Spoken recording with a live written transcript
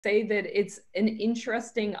say that it's an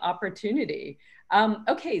interesting opportunity.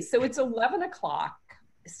 Okay, so it's 11 o'clock.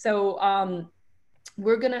 So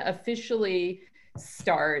we're going to officially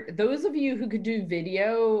start. Those of you who could do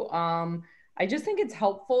video, I just think it's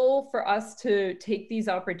helpful for us to take these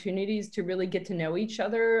opportunities to really get to know each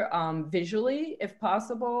other visually, if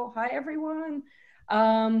possible. Hi, everyone.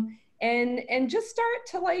 And just start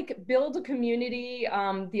to like build a community.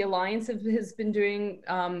 The Alliance has been doing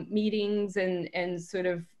meetings and sort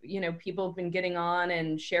of, people have been getting on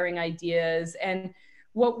and sharing ideas. And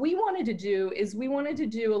what we wanted to do is we wanted to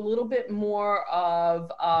do a little bit more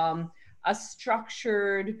of a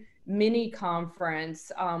structured mini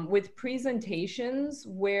conference with presentations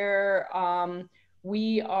where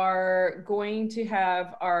we are going to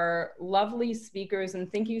have our lovely speakers,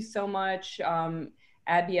 and thank you so much,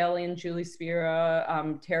 Abby, Ellin, Julie Spira,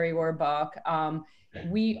 Terri Orbuch.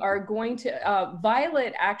 We are going to,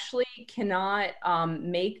 Violet actually cannot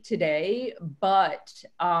make today, but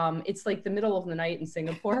it's like the middle of the night in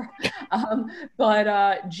Singapore.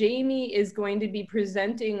 But Jamie is going to be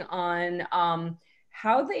presenting on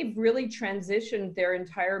how they've really transitioned their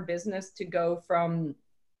entire business to go from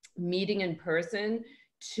meeting in person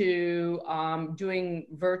to doing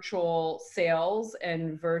virtual sales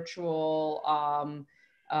and virtual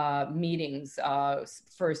meetings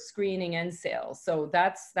for screening and sales. So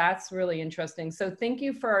that's really interesting. So thank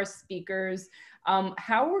you for our speakers.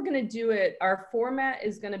 How we're going to do it, our format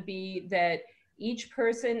is going to be that each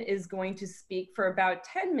person is going to speak for about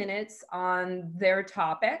 10 minutes on their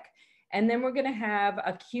topic, and then we're going to have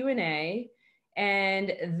a Q&A.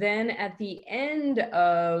 And then at the end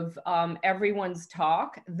of everyone's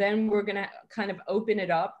talk, then we're going to kind of open it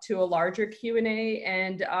up to a larger Q&A.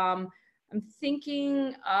 And I'm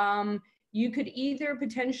thinking you could either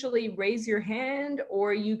potentially raise your hand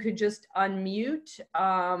or you could just unmute,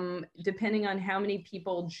 depending on how many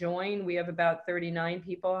people join. We have about 39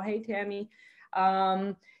 people. Hey, Tammy.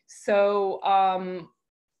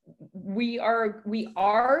 We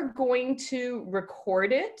are going to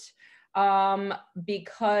record it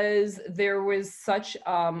because there was such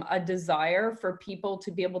a desire for people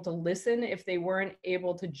to be able to listen if they weren't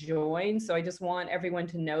able to join. So I just want everyone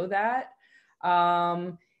to know that.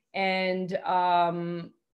 And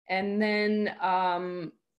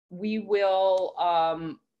then we will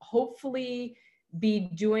hopefully be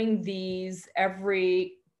doing these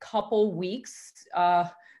every couple weeks.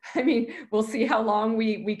 I mean, we'll see how long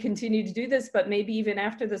we continue to do this, but maybe even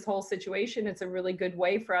after this whole situation, it's a really good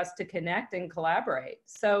way for us to connect and collaborate.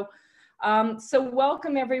 So, so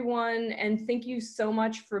welcome everyone, and thank you so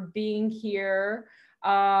much for being here.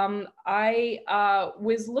 I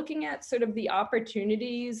was looking at sort of the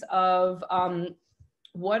opportunities of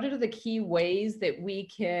what are the key ways that we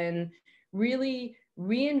can really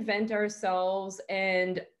reinvent ourselves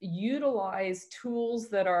and utilize tools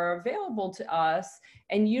that are available to us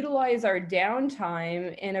and utilize our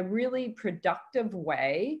downtime in a really productive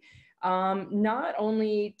way, not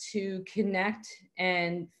only to connect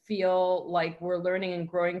and feel like we're learning and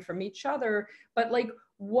growing from each other, but like,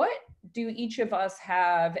 what do each of us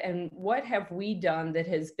have and what have we done that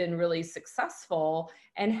has been really successful,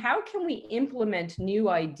 and how can we implement new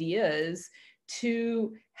ideas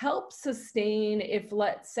to help sustain if,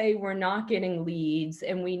 let's say, we're not getting leads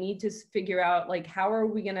and we need to figure out like, how are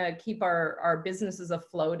we going to keep our businesses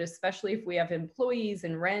afloat, especially if we have employees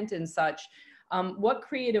and rent and such. What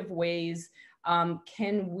creative ways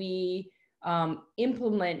can we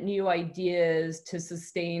implement new ideas to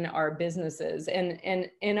sustain our businesses? And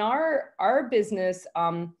in our business,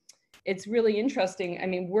 it's really interesting. I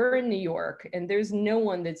mean, we're in New York and there's no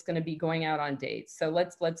one that's going to be going out on dates. So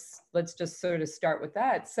let's just sort of start with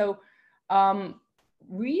that. So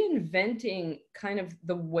reinventing kind of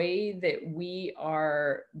the way that we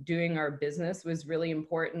are doing our business was really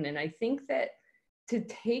important. And I think that to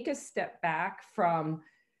take a step back from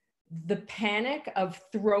the panic of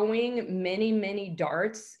throwing many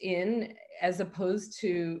darts in as opposed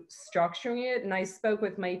to structuring it. And I spoke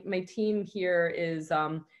with my team here is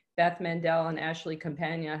Beth Mandel and Ashley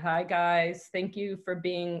Campagna. Hi guys, thank you for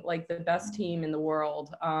being like the best team in the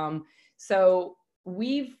world. So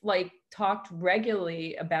we've like talked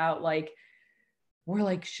regularly about like, we're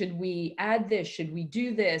like, should we add this? Should we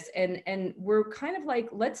do this? And we're kind of like,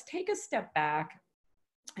 let's take a step back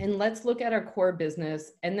and let's look at our core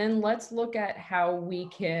business, and then let's look at how we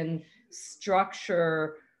can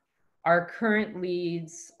structure our current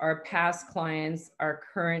leads, our past clients, our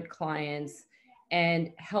current clients,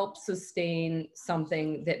 and help sustain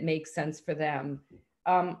something that makes sense for them.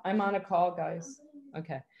 I'm on a call, guys.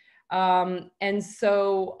 Okay. And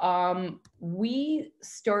so we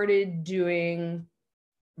started doing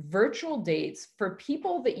virtual dates for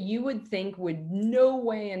people that you would think would no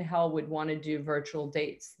way in hell would want to do virtual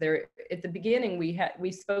dates. There at the beginning,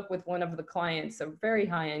 we spoke with one of the clients, a very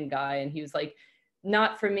high-end guy, and he was like,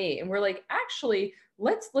 not for me. And we're like, actually,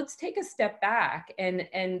 let's take a step back and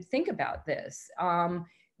think about this.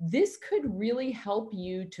 This could really help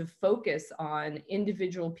you to focus on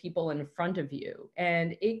individual people in front of you,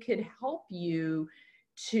 and it could help you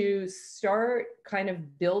to start kind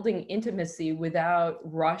of building intimacy without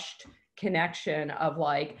rushed connection of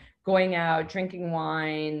like going out, drinking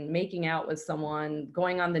wine, making out with someone,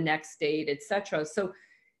 going on the next date, etc. So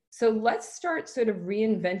let's start sort of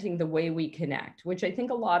reinventing the way we connect, which I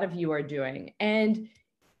think a lot of you are doing. And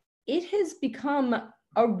it has become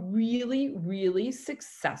a really, really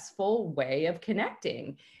successful way of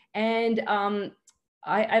connecting. And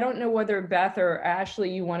I don't know whether Beth or Ashley,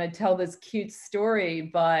 you want to tell this cute story,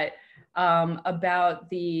 but about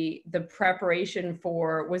the preparation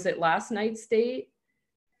for, was it last night's date?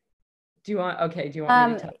 Do you want me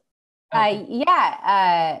to tell? Okay.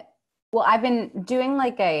 Yeah. Well, I've been doing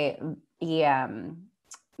like a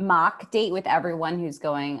mock date with everyone who's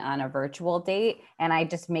going on a virtual date. And I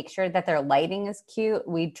just make sure that their lighting is cute.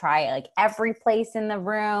 We try like every place in the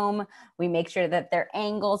room. We make sure that their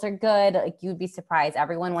angles are good. Like you'd be surprised.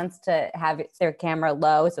 Everyone wants to have their camera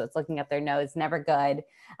low, so it's looking up their nose, never good.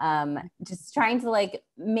 Just trying to like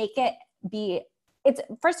make it be, it's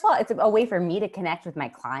first of all, it's a way for me to connect with my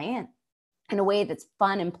client in a way that's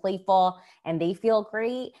fun and playful and they feel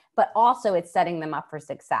great, but also it's setting them up for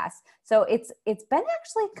success. So it's been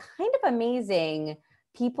actually kind of amazing.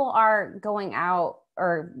 People are going out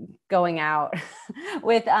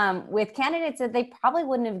with candidates that they probably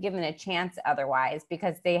wouldn't have given a chance otherwise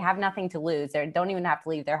because they have nothing to lose. They don't even have to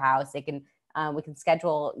leave their house. They can, we can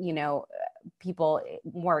schedule, people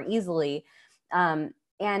more easily.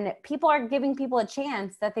 And people are giving people a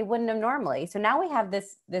chance that they wouldn't have normally. So now we have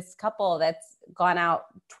this couple that's gone out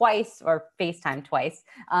twice or FaceTime twice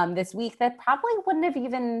this week that probably wouldn't have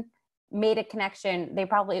even made a connection. I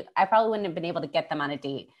probably wouldn't have been able to get them on a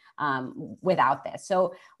date without this.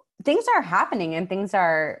 So things are happening and things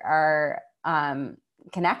are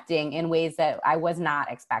connecting in ways that I was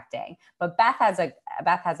not expecting. But Beth has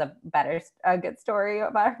a good story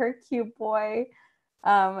about her cute boy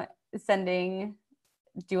sending.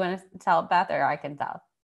 Do you want to tell Beth or I can tell?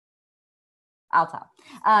 I'll tell.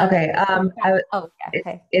 Okay.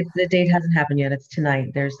 Okay. The date hasn't happened yet. It's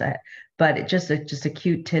tonight. There's that, but just a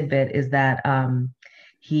cute tidbit is that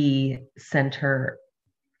he sent her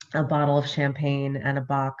a bottle of champagne and a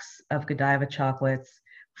box of Godiva chocolates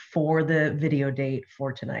for the video date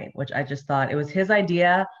for tonight, which I just thought it was his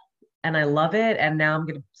idea, and I love it. And now I'm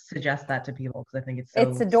going to suggest that to people because I think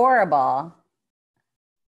it's adorable.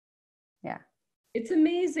 Yeah. It's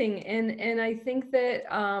amazing. And I think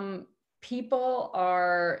that people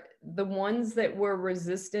are the ones that were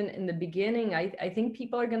resistant in the beginning. I think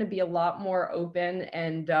people are going to be a lot more open.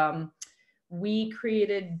 And we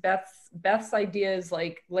created Beth's ideas,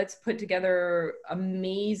 like, let's put together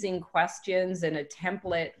amazing questions and a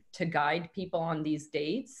template to guide people on these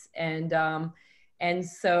dates. And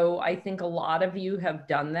so I think a lot of you have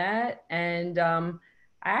done that. And I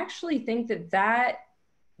actually think that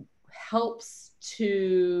helps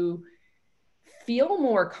to feel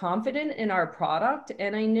more confident in our product.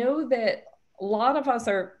 And I know that a lot of us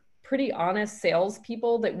are pretty honest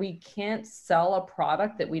salespeople, that we can't sell a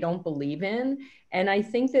product that we don't believe in. And I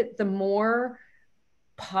think that the more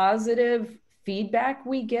positive feedback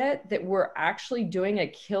we get that we're actually doing a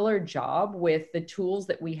killer job with the tools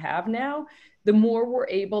that we have now, the more we're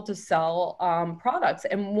able to sell products.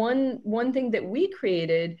 And one thing that we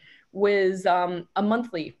created was a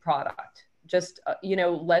monthly product. Just,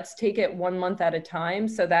 let's take it 1 month at a time.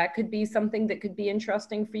 So that could be something that could be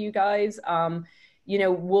interesting for you guys.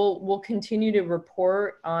 We'll continue to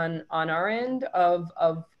report on our end of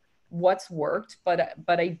what's worked, but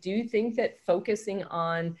I do think that focusing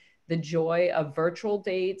on the joy of virtual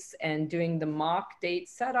dates and doing the mock date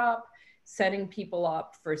setup, setting people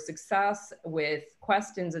up for success with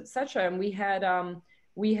questions, etc. And we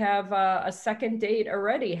have a second date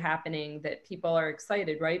already happening that people are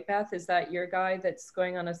excited, right, Beth? Is that your guy that's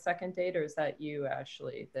going on a second date, or is that you,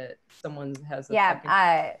 Ashley, that someone has a second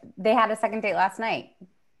date? They had a second date last night,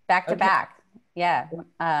 back to back. Yeah.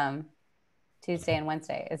 Tuesday and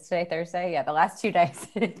Wednesday. Is today Thursday? Yeah, the last 2 days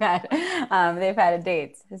they've had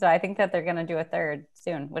dates. So I think that they're going to do a third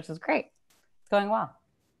soon, which is great. It's going well.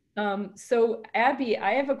 So Abby,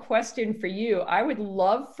 I have a question for you. I would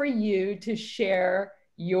love for you to share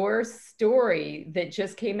your story that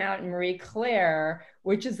just came out in Marie Claire,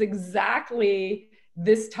 which is exactly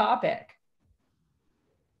this topic.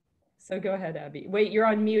 So go ahead, Abby. Wait, you're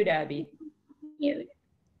on mute, Abby. Mute.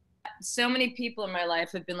 So many people in my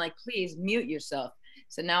life have been like, please mute yourself.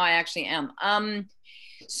 So now I actually am.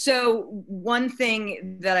 So one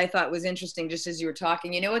thing that I thought was interesting, just as you were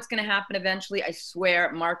talking, you know what's going to happen eventually? I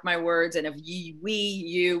swear, mark my words. And if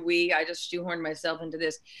we, I just shoehorned myself into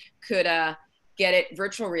this, could get it,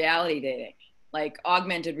 virtual reality dating, like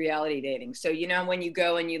augmented reality dating. So, you know, when you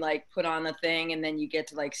go and you like put on the thing and then you get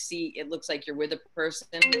to like see, it looks like you're with a person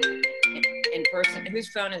in person. Whose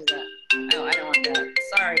phone is that? Oh, I don't want that.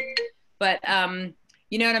 Sorry. But,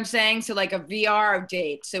 you know what I'm saying? So like a VR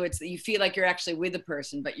date. So it's, you feel like you're actually with a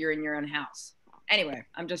person, but you're in your own house. Anyway,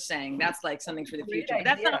 I'm just saying that's like something for the future. But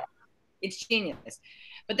that's not, it's genius.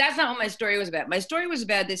 But that's not what my story was about. My story was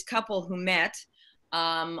about this couple who met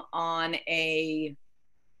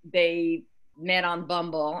they met on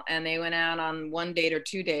Bumble, and they went out on one date or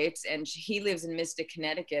two dates, and he lives in Mystic,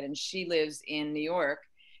 Connecticut, and she lives in New York,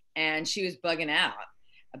 and she was bugging out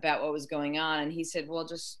about what was going on. And he said, well,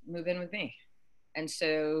 just move in with me. And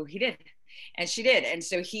so he did, and she did. And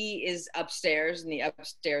so he is upstairs in the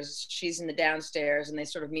upstairs, she's in the downstairs, and they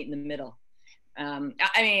sort of meet in the middle. I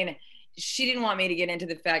mean, she didn't want me to get into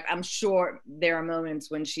the fact, I'm sure there are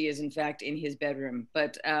moments when she is in fact in his bedroom,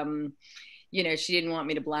 but you know, she didn't want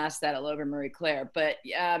me to blast that all over Marie Claire. But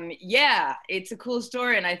yeah, it's a cool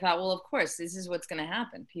story. And I thought, well, of course, this is what's going to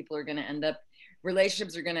happen. People are going to end up,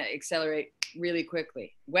 relationships are going to accelerate really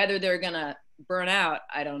quickly. Whether they're going to burn out,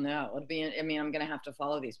 I don't know. I'm going to have to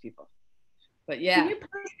follow these people. But yeah.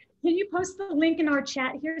 Can you post the link in our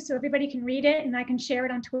chat here so everybody can read it, and I can share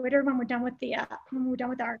it on Twitter when we're done with the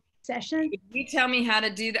our session? If you tell me how to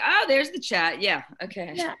do that. Oh, there's the chat. Yeah.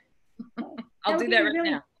 Okay. Yeah. I'll do that right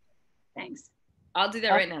now. Thanks. I'll do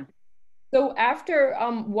that right now. So after,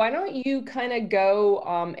 why don't you kind of go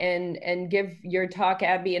and give your talk,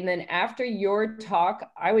 Abby, and then after your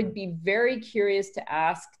talk, I would be very curious to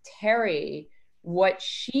ask Terri what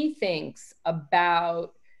she thinks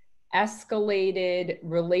about escalated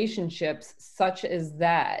relationships such as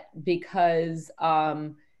that, because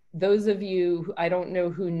those of you, I don't know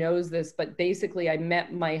who knows this, but basically I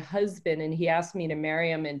met my husband and he asked me to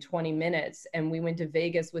marry him in 20 minutes. And we went to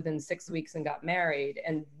Vegas within 6 weeks and got married.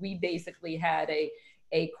 And we basically had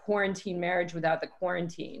a quarantine marriage without the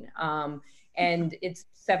quarantine. And it's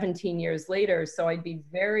 17 years later. So I'd be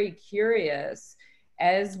very curious,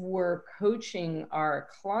 as we're coaching our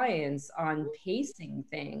clients on pacing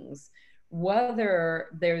things, whether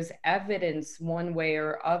there's evidence one way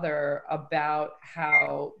or other about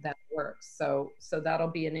how that works. So that'll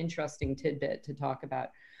be an interesting tidbit to talk about.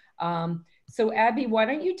 So Abby, why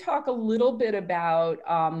don't you talk a little bit about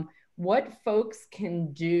what folks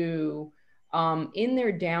can do in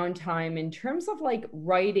their downtime in terms of like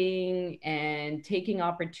writing and taking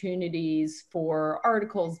opportunities for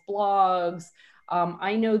articles, blogs.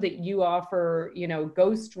 I know that you offer, you know,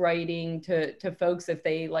 ghost writing to folks if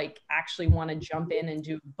they like actually want to jump in and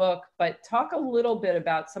do a book, but talk a little bit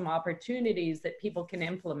about some opportunities that people can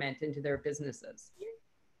implement into their businesses.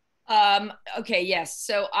 Okay, yes.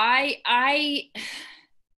 So I,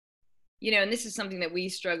 you know, and this is something that we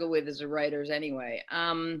struggle with as writers anyway.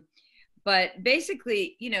 But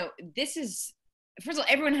basically, you know, this is, first of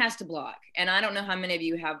all, everyone has to blog. And I don't know how many of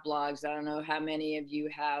you have blogs. I don't know how many of you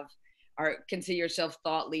consider yourself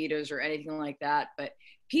thought leaders or anything like that, but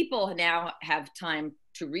people now have time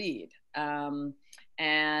to read, and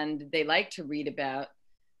they like to read about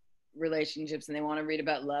relationships, and they want to read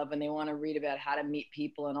about love, and they want to read about how to meet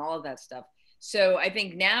people and all of that stuff. So I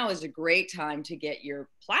think now is a great time to get your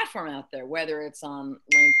platform out there, whether it's on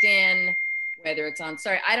LinkedIn, whether it's on,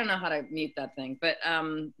 sorry, I don't know how to mute that thing, but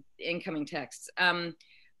incoming texts,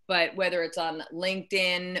 but whether it's on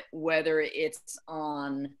LinkedIn, whether it's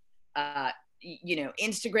on you know,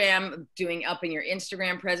 Instagram, upping your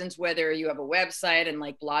Instagram presence, whether you have a website and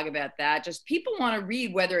like blog about that. Just people want to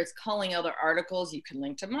read, whether it's calling other articles, you can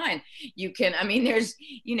link to mine. You can, I mean, there's,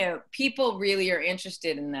 you know, people really are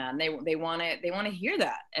interested in that. And they want to hear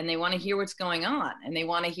that, and they want to hear what's going on, and they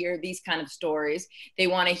want to hear these kind of stories. They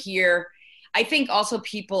want to hear, I think also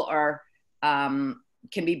people are,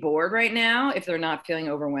 can be bored right now if they're not feeling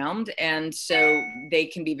overwhelmed. And so they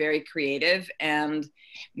can be very creative, and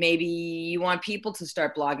maybe you want people to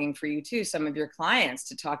start blogging for you too, some of your clients,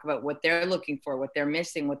 to talk about what they're looking for, what they're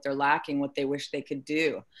missing, what they're lacking, what they wish they could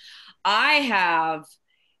do. I have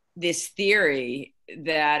this theory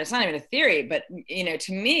that, it's not even a theory, but you know,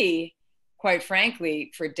 to me, quite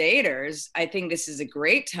frankly, for daters, I think this is a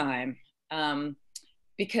great time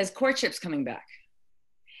because courtship's coming back.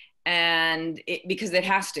 And because it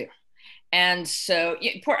has to. And so,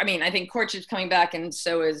 I mean, I think courtship's coming back, and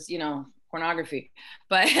so is, you know, pornography,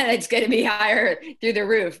 but it's going to be higher through the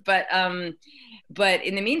roof. But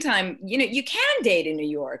in the meantime, you know, you can date in New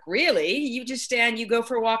York, really. You just you go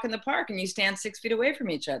for a walk in the park and you stand 6 feet away from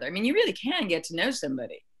each other. I mean, you really can get to know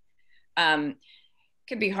somebody.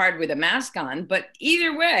 Could be hard with a mask on, but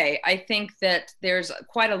either way, I think that there's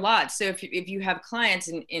quite a lot. So if you have clients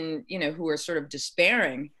in you know, who are sort of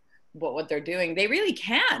despairing what they're doing, they really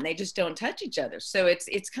can. They just don't touch each other. So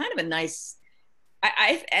it's kind of a nice.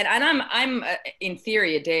 I'm in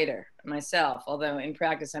theory a dater myself, although in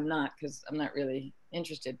practice I'm not, because I'm not really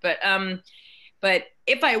interested. But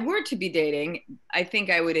if I were to be dating, I think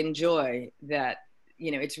I would enjoy that.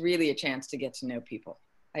 You know, it's really a chance to get to know people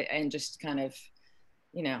and just kind of,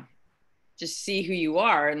 you know, just see who you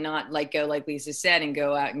are and not like go like Lisa said and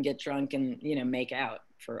go out and get drunk and, you know, make out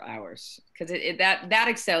for hours, because that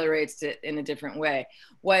accelerates it in a different way.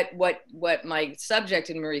 What my subject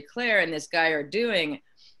and Marie Claire and this guy are doing,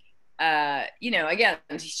 you know, again,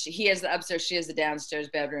 he has the upstairs, she has the downstairs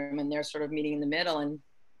bedroom, and they're sort of meeting in the middle, and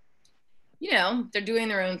you know, they're doing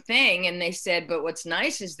their own thing. And they said, but what's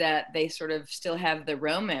nice is that they sort of still have the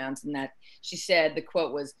romance, and that she said, the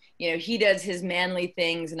quote was, you know, he does his manly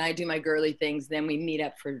things and I do my girly things. Then we meet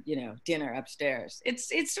up for, you know, dinner upstairs.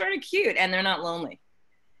 It's sort of cute, and they're not lonely.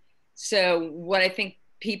 So what I think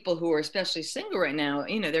people who are especially single right now,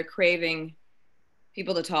 you know, they're craving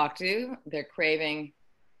people to talk to, they're craving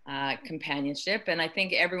companionship. And I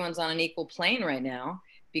think everyone's on an equal plane right now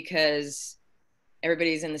because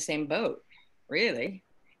everybody's in the same boat, really.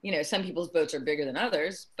 You know, some people's boats are bigger than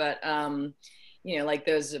others, but, you know, like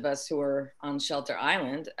those of us who are on Shelter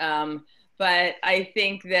Island. But I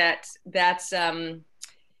think that's,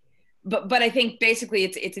 but I think basically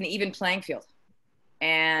it's an even playing field.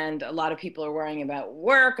 And a lot of people are worrying about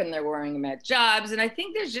work and they're worrying about jobs. And I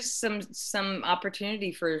think there's just some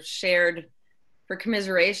opportunity for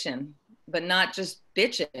commiseration, but not just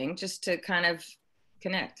bitching, just to kind of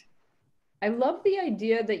connect. I love the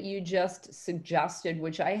idea that you just suggested,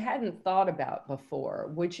 which I hadn't thought about before,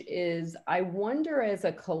 which is, I wonder as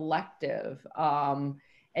a collective, and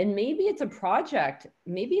maybe it's a project,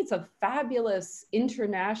 maybe it's a fabulous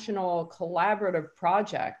international collaborative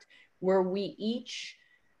project where we each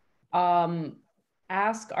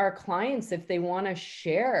ask our clients if they want to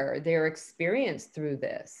share their experience through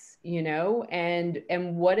this, you know, and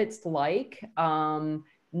what it's like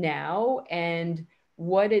now, and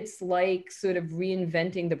what it's like sort of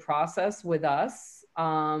reinventing the process with us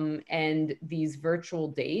and these virtual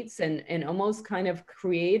dates, and almost kind of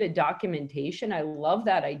create a documentation. I love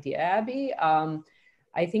that idea, Abby.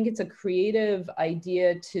 I think it's a creative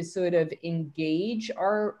idea to sort of engage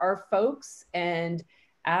our folks and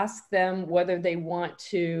ask them whether they want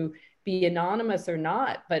to be anonymous or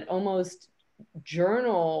not, but almost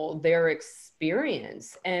journal their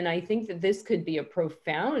experience. And I think that this could be a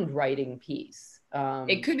profound writing piece.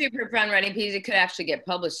 It could be a profound writing piece. It could actually get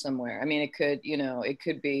published somewhere. I mean, it could, you know, it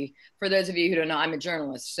could be, for those of you who don't know, I'm a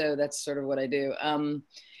journalist, so that's sort of what I do.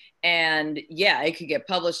 And yeah, it could get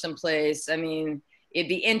published someplace. I mean, it'd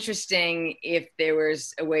be interesting if there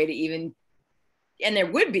was a way to even, and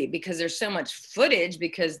there would be, because there's so much footage,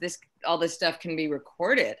 because all this stuff can be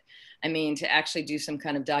recorded. I mean, to actually do some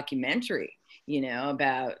kind of documentary, you know,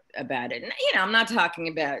 about it. And, you know, I'm not talking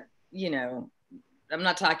about, you know, I'm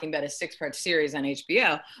not talking about a 6-part series on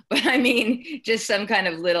HBO, but I mean, just some kind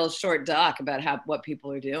of little short doc about what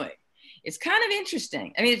people are doing. It's kind of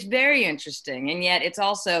interesting. I mean, it's very interesting. And yet it's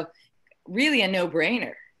also really a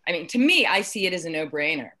no-brainer. I mean, to me, I see it as a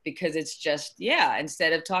no-brainer, because it's just, yeah,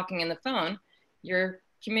 instead of talking on the phone, you're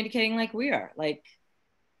communicating like we are. Like,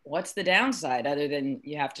 what's the downside other than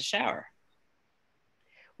you have to shower?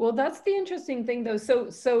 Well, that's the interesting thing, though.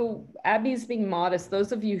 So Abby's being modest.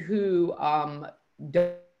 Those of you who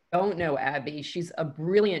don't know Abby, she's a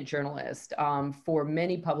brilliant journalist for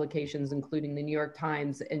many publications, including the New York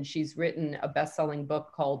Times, and she's written a best-selling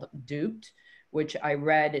book called Duped, which I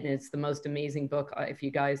read, and it's the most amazing book if you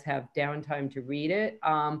guys have downtime to read it.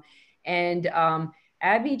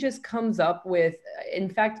 Abby just comes up with, in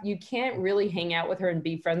fact, you can't really hang out with her and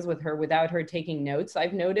be friends with her without her taking notes,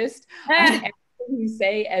 I've noticed, on everything you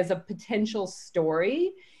say as a potential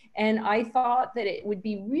story. And I thought that it would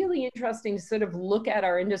be really interesting to sort of look at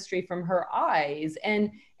our industry from her eyes and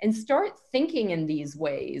start thinking in these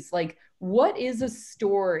ways, like, what is a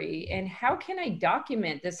story and how can I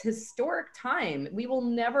document this historic time? We will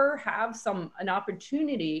never have an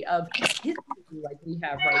opportunity of history like we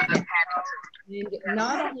have right now. And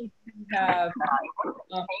not only do we have,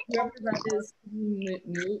 whoever that is,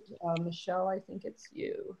 mute, Michelle, I think it's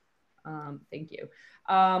you. Thank you.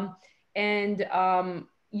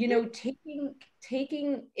 you know,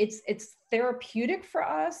 taking it's therapeutic for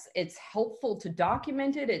us. It's helpful to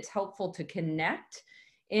document it. It's helpful to connect,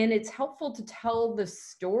 and it's helpful to tell the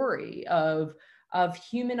story of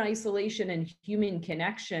human isolation and human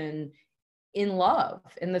connection in love,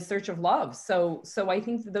 in the search of love. So I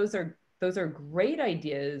think that those are great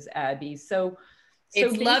ideas, Abby. So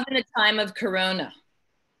it's love in a time of Corona.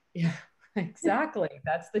 Yeah, exactly.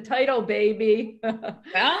 That's the title, baby.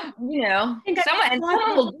 Well, you know,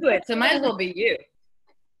 someone will do it, so might as well be you.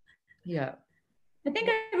 Yeah. I think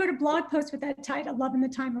I wrote a blog post with that title, Love in the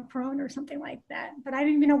Time of Corona or something like that, but I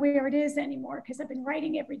don't even know where it is anymore because I've been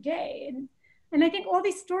writing every day. And I think all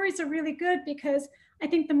these stories are really good because I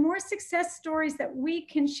think the more success stories that we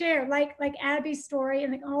can share, like Abby's story,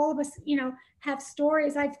 and like all of us, you know, have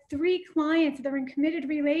stories. I have 3 clients that are in committed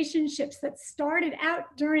relationships that started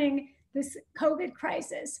out during this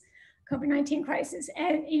COVID-19 crisis.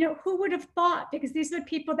 And, you know, who would have thought, because these are the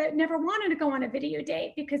people that never wanted to go on a video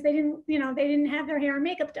date because they didn't, you know, they didn't have their hair and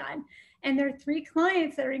makeup done. And there are 3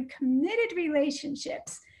 clients that are in committed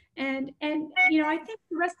relationships. And, you know, I think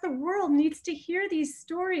the rest of the world needs to hear these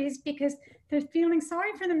stories because they're feeling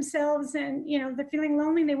sorry for themselves and, you know, they're feeling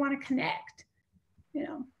lonely. They want to connect, you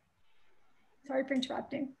know. Sorry for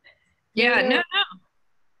interrupting. Yeah, no.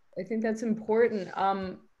 I think that's important.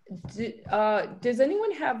 Does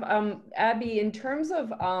anyone have, Abby, in terms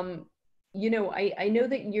of, you know, I know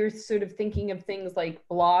that you're sort of thinking of things like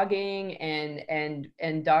blogging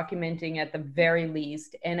and documenting at the very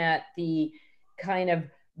least, and at the kind of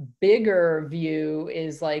bigger view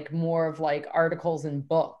is like more of like articles and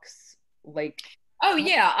books, like. Oh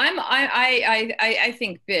yeah, I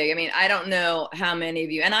think big. I mean, I don't know how many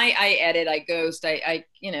of you, and I edit, I ghost, I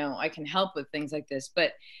you know, I can help with things like this,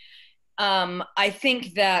 but I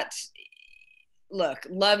think that, look,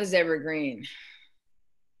 love is evergreen,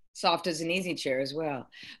 soft as an easy chair as well,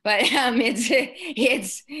 but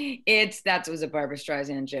it's that was a Barbra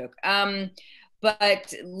Streisand joke.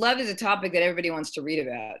 But love is a topic that everybody wants to read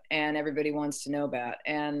about and everybody wants to know about,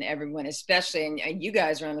 and everyone, especially, and you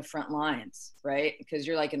guys are on the front lines, right? Because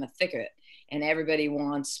you're like in the thick of it, and everybody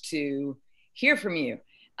wants to hear from you.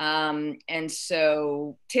 And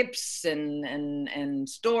so tips and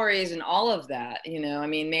stories and all of that, you know, I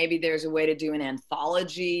mean, maybe there's a way to do an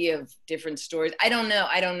anthology of different stories. I don't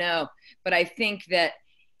know. But I think that,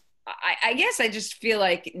 I guess I just feel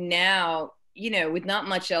like now, you know, with not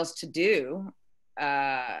much else to do,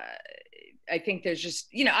 I think there's just,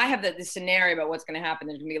 you know, I have the scenario about what's going to happen.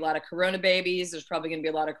 There's going to be a lot of Corona babies. There's probably going to be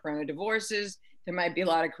a lot of Corona divorces. There might be a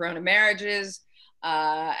lot of Corona marriages.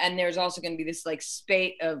 And there's also going to be this like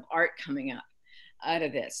spate of art coming up out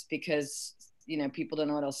of this because, you know, people don't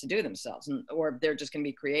know what else to do with themselves, or they're just going to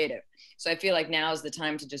be creative. So I feel like now is the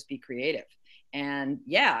time to just be creative. And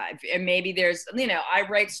yeah, and maybe there's, you know, I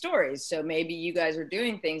write stories. So maybe you guys are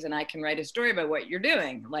doing things and I can write a story about what you're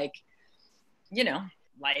doing. Like, you know,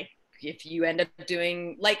 like if you end up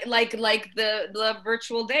doing like the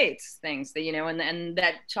virtual dates things that, you know, and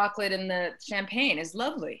that chocolate and the champagne is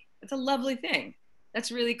lovely. It's a lovely thing. That's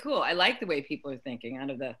really cool. I like the way people are thinking out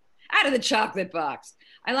of the chocolate box.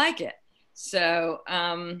 I like it. So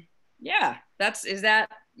yeah, is that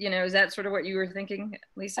sort of what you were thinking,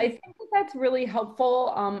 Lisa? I think that's really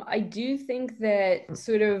helpful. I do think that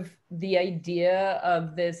sort of the idea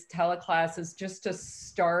of this teleclass is just to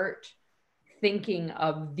start thinking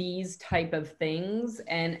of these type of things.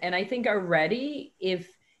 And I think already, if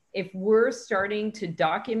we're starting to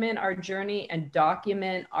document our journey and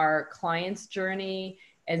document our client's journey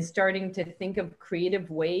and starting to think of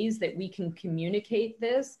creative ways that we can communicate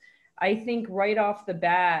this, I think right off the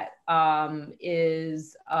bat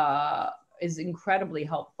is incredibly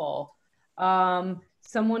helpful.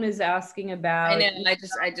 Someone is asking about. I know.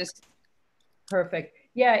 I just. Perfect.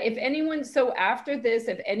 Yeah. If anyone, so after this,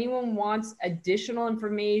 if anyone wants additional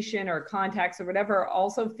information or contacts or whatever,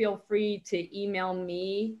 also feel free to email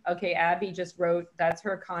me. Okay. Abby just wrote, that's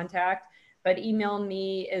her contact, but email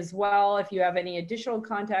me as well if you have any additional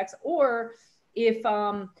contacts, or if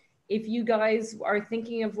you guys are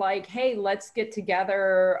thinking of like, hey, let's get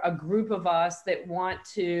together a group of us that want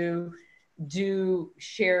to do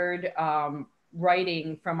shared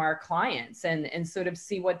writing from our clients and sort of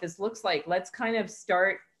see what this looks like. Let's kind of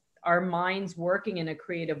start our minds working in a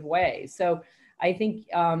creative way. So I think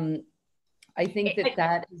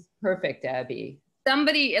that is perfect, Abby.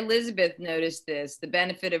 Somebody, Elizabeth, noticed this. The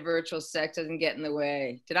benefit of virtual sex doesn't get in the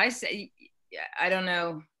way. Did I say? I don't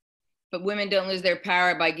know. But women don't lose their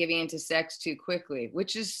power by giving into sex too quickly,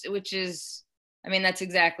 which is, I mean, that's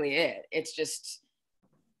exactly it. It's just,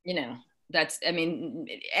 you know, that's, I mean,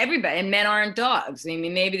 everybody, and men aren't dogs. I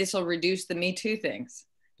mean, maybe this will reduce the Me Too things.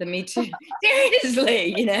 The Me Too.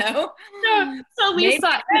 Seriously, you know? So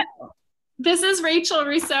Lisa, this is Rachel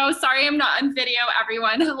Rousseau. Sorry I'm not on video,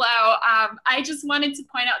 everyone. Hello. I just wanted to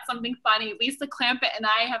point out something funny. Lisa Clampitt and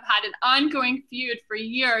I have had an ongoing feud for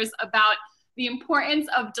years about the importance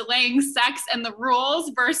of delaying sex and the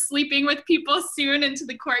rules versus sleeping with people soon into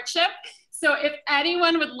the courtship. So if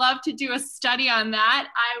anyone would love to do a study on that,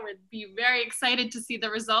 I would be very excited to see the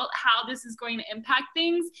result, how this is going to impact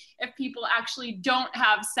things if people actually don't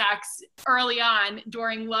have sex early on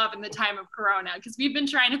during love in the time of Corona, because we've been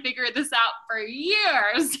trying to figure this out for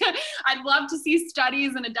years. I'd love to see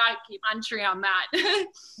studies and a documentary on that.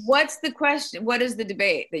 What's the question? What is the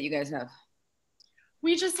debate that you guys have?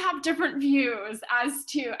 We just have different views as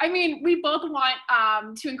to, I mean, we both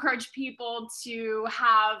want to encourage people to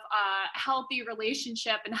have a healthy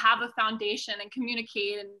relationship and have a foundation and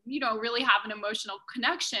communicate and, you know, really have an emotional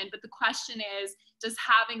connection. But the question is, does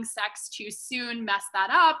having sex too soon mess that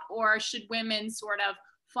up, or should women sort of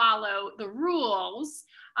follow the rules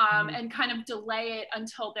and kind of delay it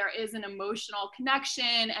until there is an emotional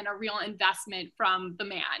connection and a real investment from the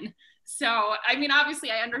man? So, I mean,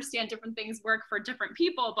 obviously I understand different things work for different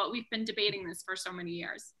people, but we've been debating this for so many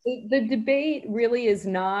years. The debate really is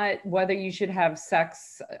not whether you should have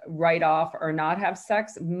sex right off or not have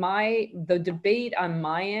sex. The debate on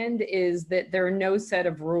my end is that there are no set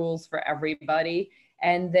of rules for everybody.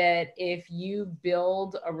 And that if you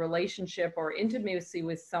build a relationship or intimacy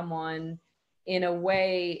with someone in a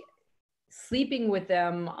way, sleeping with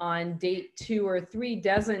them on date 2 or 3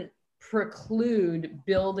 doesn't preclude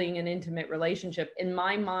building an intimate relationship. In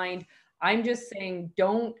my mind, I'm just saying,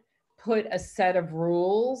 don't put a set of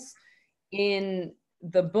rules in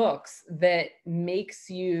the books that makes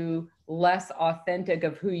you less authentic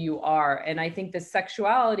of who you are. And I think the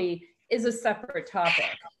sexuality is a separate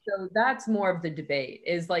topic. So that's more of the debate,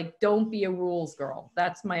 is like, don't be a rules girl.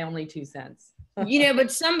 That's my only 2 cents. You know,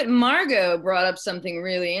 but Margot brought up something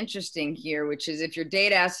really interesting here, which is if your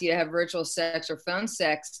date asks you to have virtual sex or phone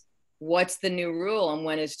sex, what's the new rule and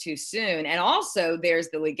when is too soon? And also there's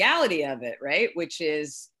the legality of it, right? Which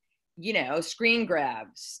is, you know, screen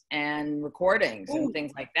grabs and recordings and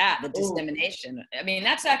things like that, the dissemination. I mean,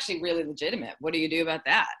 that's actually really legitimate. What do you do about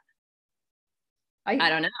that? I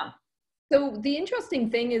don't know. So the interesting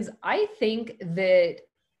thing is, I think that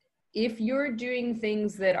if you're doing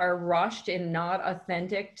things that are rushed and not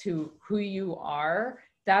authentic to who you are,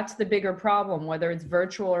 that's the bigger problem, whether it's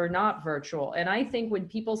virtual or not virtual. And I think when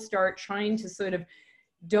people start trying to sort of,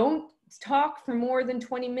 don't talk for more than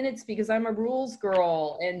 20 minutes because I'm a rules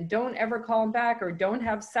girl, and don't ever call them back, or don't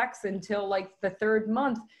have sex until like the 3rd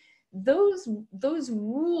month, those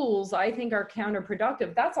rules I think are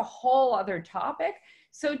counterproductive. That's a whole other topic.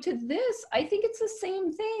 So to this, I think it's the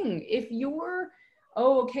same thing. If you're,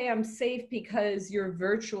 oh, okay, I'm safe because you're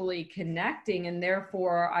virtually connecting and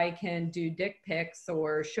therefore I can do dick pics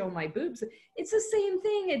or show my boobs, it's the same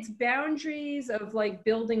thing. It's boundaries of like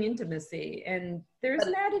building intimacy. And there's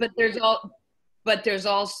an added, but there's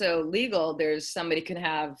also legal. There's somebody could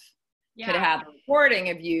have a recording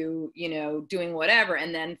of you, you know, doing whatever,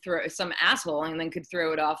 and then throw some asshole and then could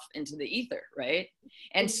throw it off into the ether, right?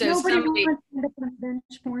 And so nobody somebody wants to end up on a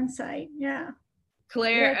bench porn site. Yeah.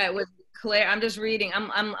 Claire, with Claire, I'm just reading.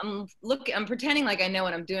 I'm looking. I'm pretending like I know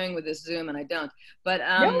what I'm doing with this Zoom, and I don't. But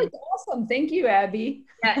no, it's awesome. Thank you, Abby.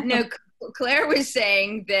 Yeah, no. Claire was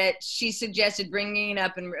saying that she suggested bringing it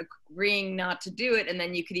up and agreeing not to do it, and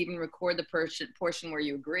then you could even record the portion where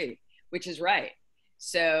you agree, which is right.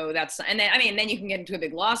 So that's, and then, I mean, then you can get into a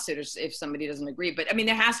big lawsuit if somebody doesn't agree. But I mean,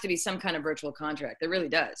 there has to be some kind of virtual contract. There really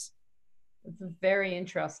does. It's very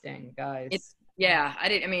interesting, guys.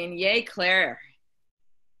 I mean, yay, Claire.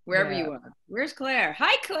 Wherever you are. Where's Claire?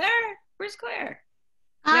 Hi, Claire. Where's Claire?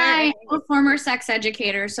 Hi, I'm a former sex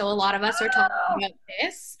educator, so a lot of us are talking about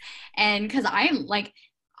this. And because I'm like,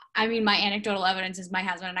 I mean, my anecdotal evidence is my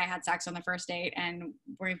husband and I had sex on the first date, and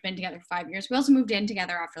we've been together for 5 years. We also moved in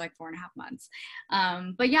together after like 4.5 months.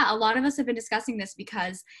 But yeah, a lot of us have been discussing this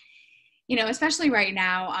because, you know, especially right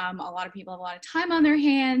now, a lot of people have a lot of time on their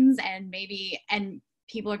hands, and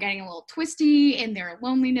people are getting a little twisty in their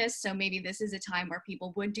loneliness. So maybe this is a time where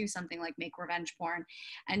people would do something like make revenge porn.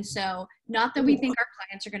 And so not that we think our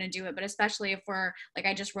clients are going to do it, but especially if we're like,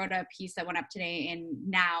 I just wrote a piece that went up today in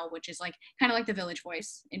Now, which is like kind of like the Village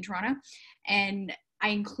Voice in Toronto. And I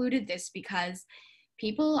included this because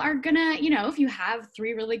people are gonna, you know, if you have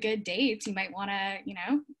 3 really good dates, you might want to, you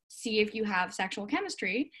know, see if you have sexual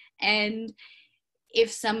chemistry. And if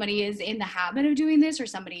somebody is in the habit of doing this, or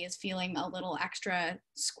somebody is feeling a little extra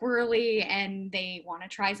squirrely and they want to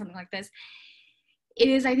try something like this, it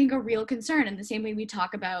is, I think, a real concern. In the same way we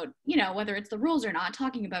talk about, you know, whether it's the rules or not,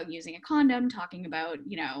 talking about using a condom, talking about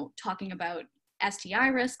STI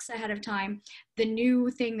risks ahead of time. The new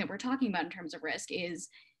thing that we're talking about in terms of risk is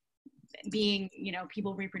being, you know,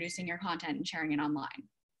 people reproducing your content and sharing it online.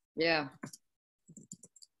 Yeah.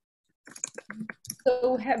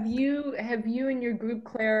 So have you in your group,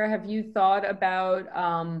 Claire, have you thought about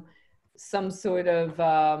some sort of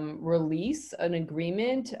release, an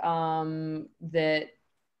agreement that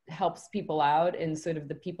helps people out and sort of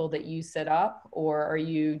the people that you set up, or are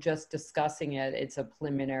you just discussing it? It's a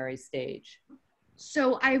preliminary stage.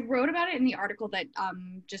 So I wrote about it in the article that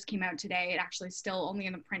just came out today. It actually is still only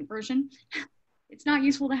in the print version. It's not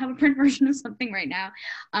useful to have a print version of something right now,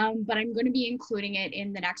 but I'm going to be including it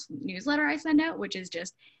in the next newsletter I send out, which is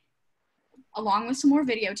just along with some more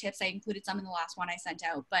video tips. I included some in the last one I sent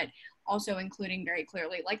out, but also including very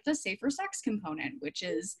clearly like the safer sex component, which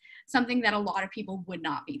is something that a lot of people would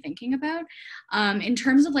not be thinking about. In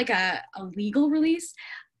terms of like a legal release,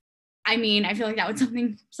 I mean, I feel like that would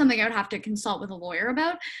something I would have to consult with a lawyer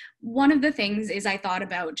about. One of the things is I thought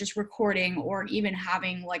about just recording or even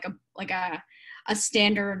having like a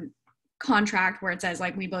standard contract where it says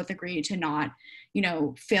like we both agree to not, you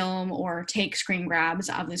know, film or take screen grabs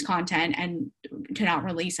of this content and to not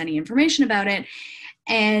release any information about it.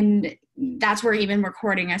 And that's where even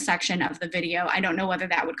recording a section of the video, I don't know whether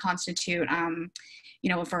that would constitute, you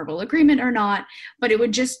know, a verbal agreement or not, but it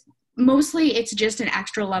would just, mostly it's just an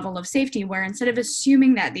extra level of safety where instead of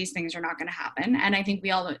assuming that these things are not going to happen, and I think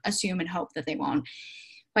we all assume and hope that they won't,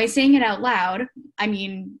 by saying it out loud, I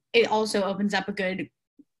mean, it also opens up a good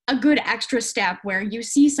extra step where you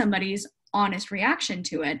see somebody's honest reaction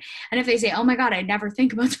to it. And if they say, oh my God, I never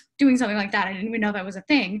think about doing something like that, I didn't even know that was a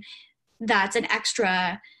thing, that's an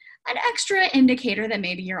extra indicator that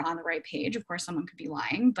maybe you're on the right page. Of course, someone could be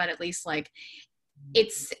lying, but at least like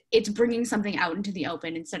it's bringing something out into the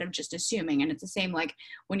open instead of just assuming. And it's the same like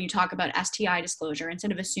when you talk about STI disclosure,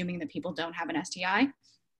 instead of assuming that people don't have an STI,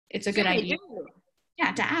 it's a good idea.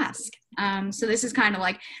 Yeah, to ask. So this is kind of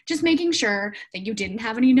like just making sure that you didn't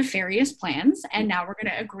have any nefarious plans, and now we're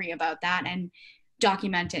going to agree about that and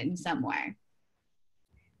document it in some way.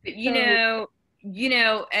 But you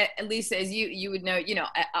know, at least as you would know, you know,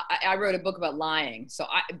 I wrote a book about lying. So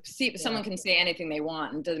someone can say anything they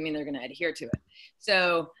want, and it doesn't mean they're going to adhere to it.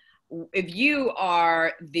 So if you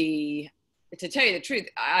are to tell you the truth,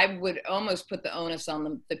 I would almost put the onus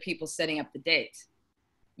on the people setting up the dates.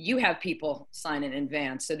 You have people sign in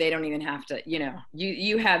advance, so they don't even have to, you know,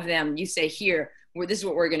 you have them, you say, here, this is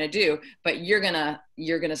what we're going to do, but you're going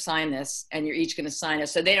to sign this, and you're each going to sign it.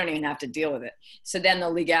 So they don't even have to deal with it. So then the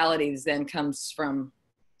legalities then comes from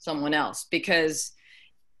someone else,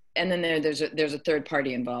 and then there's a third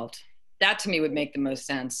party involved. That to me would make the most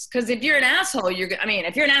sense. Cause if you're an asshole, if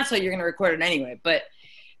you're an asshole, you're going to record it anyway. But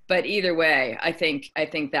either way, I think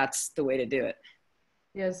that's the way to do it.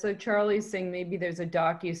 Yeah, so Charlie's saying maybe there's a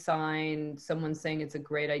DocuSign, someone saying it's a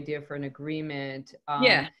great idea for an agreement.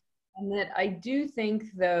 Yeah. And that I do think,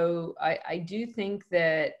 though, I do think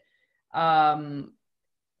that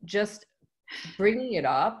just bringing it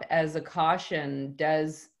up as a caution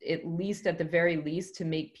does, at least at the very least, to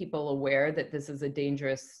make people aware that this is a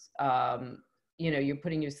dangerous, you know, you're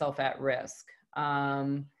putting yourself at risk.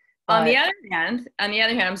 On the other hand,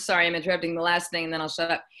 I'm sorry, I'm interrupting the last thing and then I'll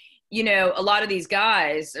shut up. You know, a lot of these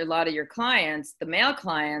guys, or a lot of your clients, the male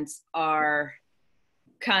clients are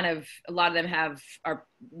a lot of them are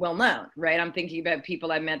well known, right? I'm thinking about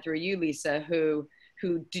people I met through you, Lisa, who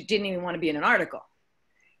didn't even want to be in an article.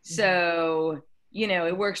 Mm-hmm. So, you know,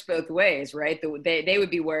 it works both ways, right? They would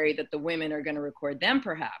be worried that the women are going to record them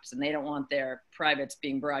perhaps, and they don't want their privates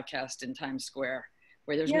being broadcast in Times Square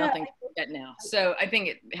where there's nothing to get now. So I think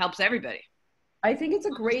it helps everybody. I think it's a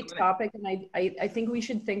great topic, and I think we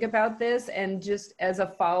should think about this. And just as a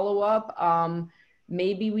follow-up,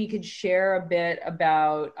 maybe we could share a bit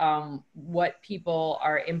about what people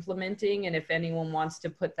are implementing, and if anyone wants to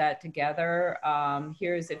put that together.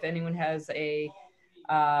 Here's if anyone has a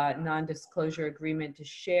non-disclosure agreement to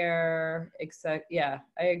share. Yeah,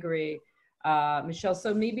 I agree. Michelle,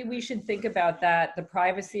 so maybe we should think about that, the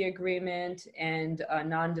privacy agreement and a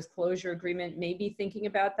non-disclosure agreement, maybe thinking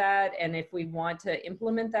about that, and if we want to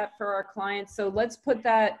implement that for our clients. So let's put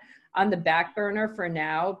that on the back burner for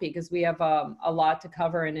now, because we have a lot to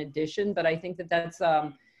cover in addition, but I think that's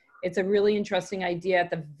it's a really interesting idea at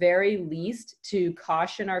the very least to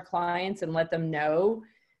caution our clients and let them know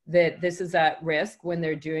that this is at risk when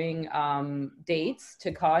they're doing dates,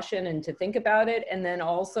 to caution and to think about it. And then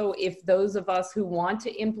also, if those of us who want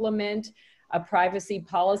to implement a privacy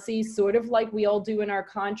policy, sort of like we all do in our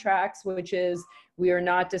contracts, which is We are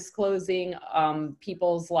not disclosing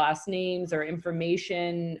people's last names or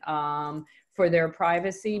information for their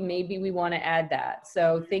privacy. Maybe we want to add that.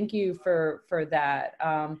 So thank you for that.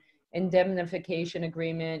 Indemnification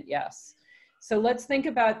agreement, yes. So let's think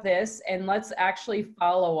about this, and let's actually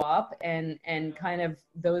follow up, and kind of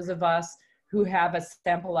those of us who have a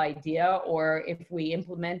sample idea, or if we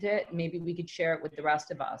implement it, maybe we could share it with the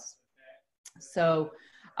rest of us. So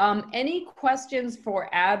any questions for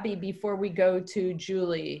Abby before we go to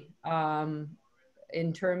Julie,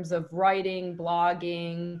 in terms of writing,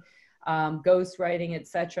 blogging, ghostwriting,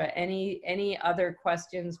 etc.? Any other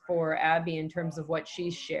questions for Abby in terms of what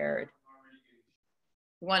she's shared?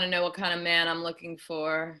 Want to know what kind of man I'm looking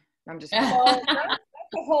for? I'm just well, that's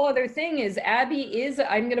the whole other thing is Abby is,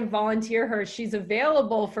 I'm going to volunteer her. She's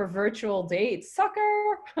available for virtual dates.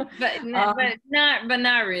 Sucker. but not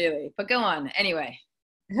really. But go on. Anyway,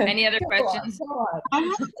 any other questions? Go on. I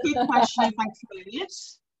have a quick question if I could.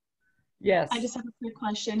 Yes. I just have a quick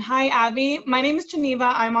question. Hi, Abby. My name is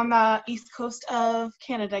Geneva. I'm on the east coast of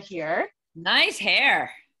Canada here. Nice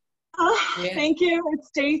hair. Yeah. Thank you.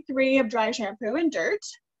 It's day 3 of dry shampoo and dirt.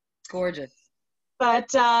 Gorgeous. But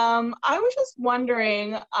I was just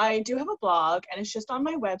wondering, I do have a blog and it's just on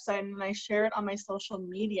my website and I share it on my social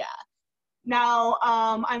media. Now,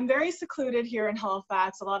 I'm very secluded here in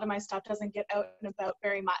Halifax. A lot of my stuff doesn't get out and about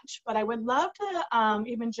very much, but I would love to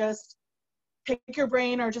even just pick your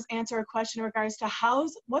brain or just answer a question in regards to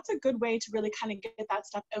what's a good way to really kind of get that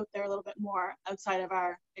stuff out there a little bit more outside of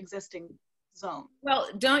our existing zone. Well,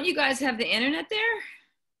 don't you guys have the internet there?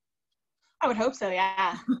 I would hope so,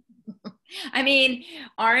 yeah. I mean,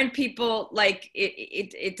 aren't people like,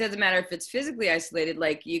 it doesn't matter if it's physically isolated,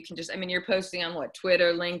 like you can just, I mean, you're posting on what,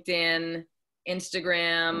 Twitter, LinkedIn,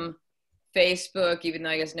 Instagram, Facebook, even though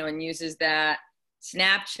I guess no one uses that,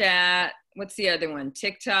 Snapchat, what's the other one?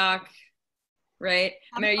 TikTok, right?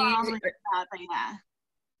 I mean,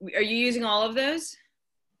 are you using all of those?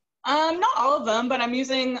 Not all of them, but I'm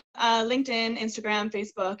using LinkedIn, Instagram,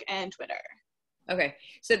 Facebook, and Twitter. Okay,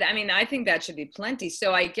 so I mean, I think that should be plenty.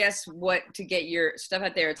 So I guess to get your stuff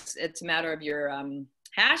out there, it's a matter of your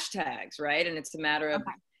hashtags, right? And it's a matter of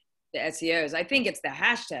the SEOs. I think it's the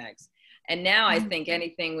hashtags. And now I think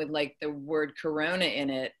anything with like the word Corona in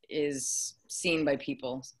it is seen by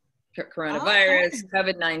people. Coronavirus,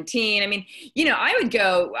 COVID-19. I mean, you know, I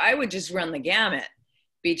would just run the gamut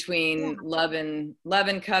between love and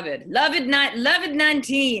COVID.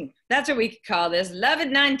 Love-19. That's what we could call this.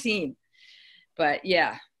 Love-19. But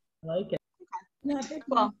yeah. I like it.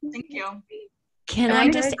 Well, thank you. Can I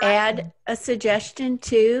just add a suggestion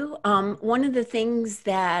too? One of the things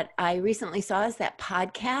that I recently saw is that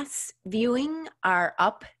podcasts viewing are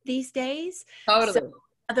up these days. Totally. So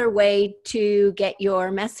another way to get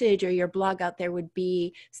your message or your blog out there would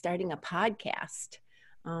be starting a podcast.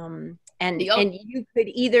 And you could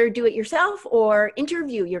either do it yourself or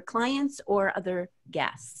interview your clients or other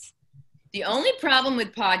guests. The only problem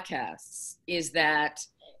with podcasts is that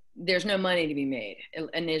there's no money to be made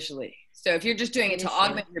initially. So if you're just doing it to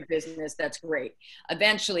augment your business, that's great.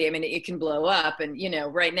 Eventually, I mean, it can blow up. And, you know,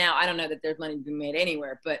 right now, I don't know that there's money to be made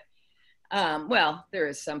anywhere, but, well, there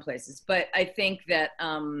is some places. But I think that,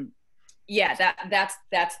 yeah,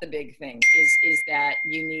 that's the big thing is that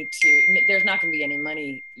you need to, there's not going to be any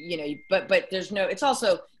money, you know, but there's no, it's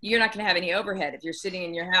also, you're not going to have any overhead. If you're sitting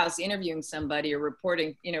in your house interviewing somebody or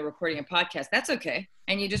recording a podcast, that's okay.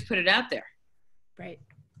 And you just put it out there. Right.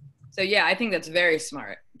 So yeah, I think that's very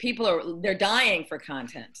smart. They're dying for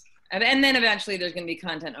content. And then eventually there's going to be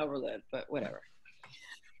content overload, but whatever.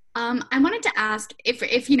 I wanted to ask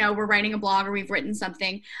if you know, we're writing a blog or we've written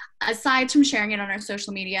something, aside from sharing it on our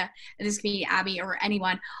social media, and this could be Abby or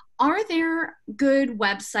anyone, are there good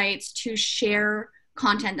websites to share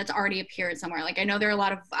content that's already appeared somewhere? Like I know there are a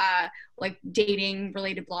lot of like dating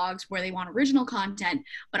related blogs where they want original content,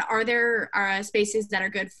 but are there spaces that are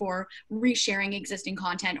good for resharing existing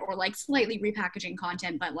content or like slightly repackaging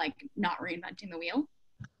content, but like not reinventing the wheel?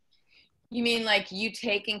 You mean like you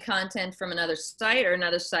taking content from another site or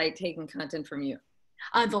another site taking content from you?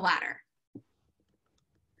 The latter.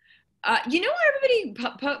 You know, everybody,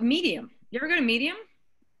 Medium. You ever go to Medium?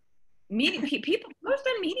 People post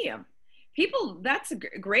on Medium. People, that's a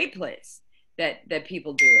great place that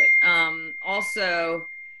people do it. Also,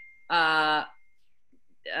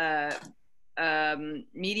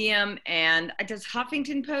 Medium, and does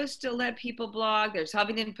Huffington Post still let people blog? There's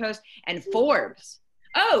Huffington Post and Forbes.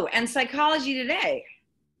 Oh, and Psychology Today.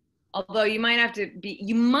 Although you might have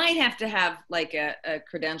to have like a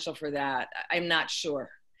credential for that. I'm not sure.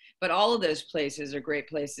 But all of those places are great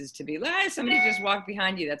places to be. Somebody just walked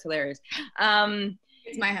behind you. That's hilarious.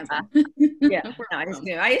 It's my husband. Yeah, no,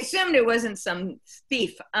 I assumed it wasn't some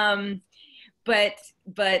thief. But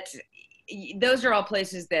those are all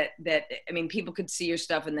places that I mean, people could see your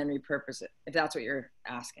stuff and then repurpose it, if that's what you're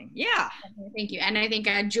asking. Yeah. Thank you. And I think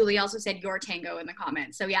Julie also said your tango in the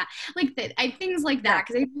comments. So yeah, like things like that,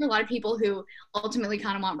 because I think a lot of people who ultimately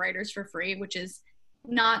kind of want writers for free, which is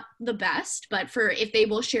not the best, but if they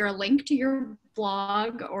will share a link to your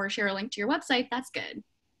blog or share a link to your website, that's good.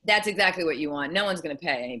 That's exactly what you want. No one's going to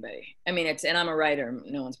pay anybody. I mean, and I'm a writer.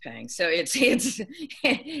 No one's paying, so it's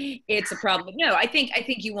a problem. But no, I think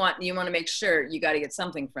you want to make sure you got to get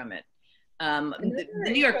something from it. The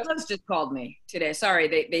New York Post just called me today.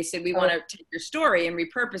 Sorry, they said we want to take your story and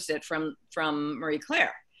repurpose it from Marie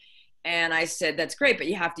Claire, and I said that's great, but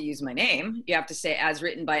you have to use my name. You have to say as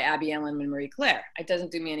written by Abby Ellin and Marie Claire. It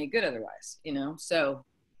doesn't do me any good otherwise, you know. So,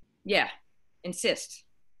 yeah, insist.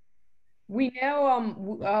 We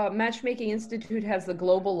know Matchmaking Institute has the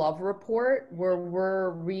Global Love Report, where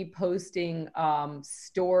we're reposting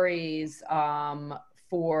stories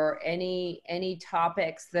for any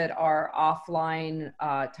topics that are offline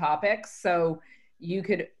topics. So you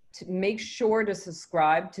could make sure to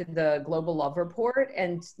subscribe to the Global Love Report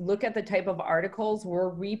and look at the type of articles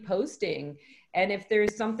we're reposting. And if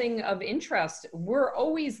there's something of interest, we're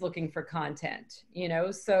always looking for content, you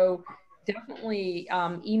know, so definitely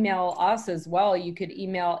email us as well. You could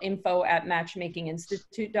email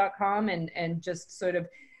info@matchmakinginstitute.com and just sort of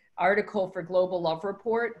article for Global Love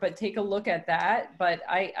Report, but take a look at that. But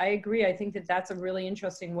I agree. I think that that's a really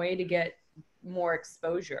interesting way to get more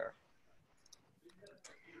exposure.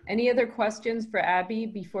 Any other questions for Abby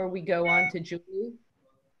before we go on to Julie?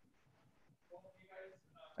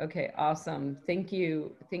 Okay, awesome. Thank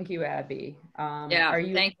you. Thank you, Abby. Yeah, Are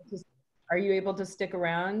you able to stick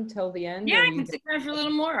around till the end? Yeah, I can stick around for a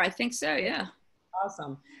little more. I think so, yeah.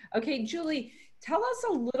 Awesome. Okay, Julie, tell us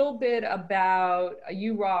a little bit about,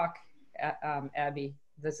 you rock, Abby.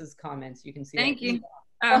 This is comments, you can see. Thank you.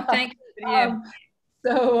 Oh, thank you.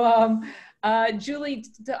 Julie,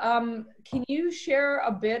 can you share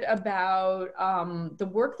a bit about the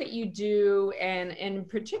work that you do, and in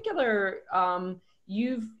particular,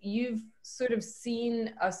 you've sort of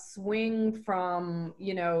seen a swing from,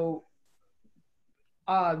 you know,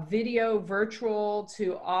 video virtual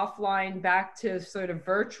to offline back to sort of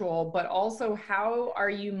virtual, but also how are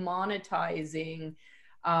you monetizing,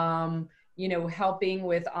 you know, helping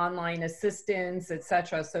with online assistance,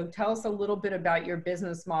 etc. So tell us a little bit about your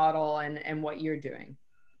business model and what you're doing.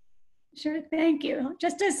 Sure, thank you.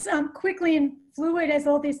 Just as quickly and fluid as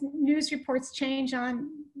all these news reports change on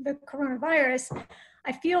the coronavirus,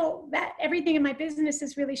 I feel that everything in my business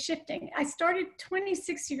is really shifting. I started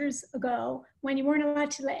 26 years ago when you weren't allowed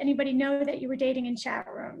to let anybody know that you were dating in chat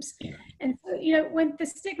rooms. And so, you know, when the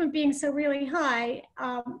stigma being so really high,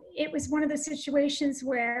 it was one of those situations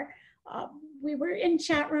where we were in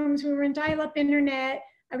chat rooms, we were in dial-up internet.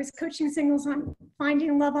 I was coaching singles on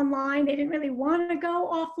finding love online. They didn't really want to go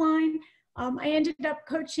offline. I ended up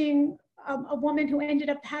coaching a woman who ended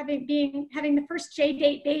up having the first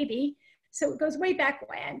J-date baby. So it goes way back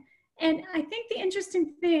when. And I think the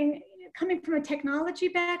interesting thing, coming from a technology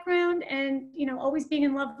background and, you know, always being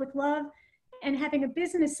in love with love and having a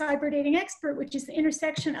business cyber dating expert, which is the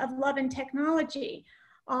intersection of love and technology,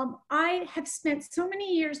 I have spent so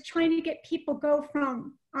many years trying to get people go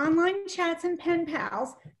from online chats and pen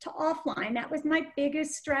pals to offline. That was my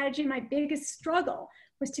biggest strategy, my biggest struggle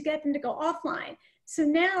was to get them to go offline. So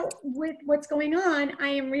now with what's going on, I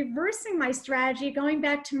am reversing my strategy, going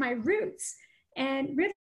back to my roots and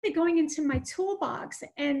really going into my toolbox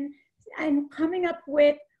and coming up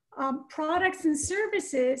with products and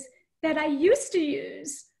services that I used to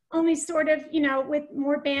use, only sort of, you know, with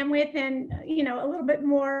more bandwidth and, you know, a little bit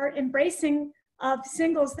more embracing of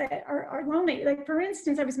singles that are lonely. Like, for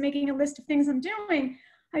instance, I was making a list of things I'm doing.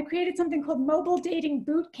 I created something called Mobile Dating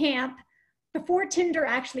Boot Camp before Tinder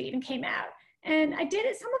actually even came out. And I did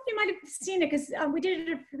it, some of you might have seen it because we did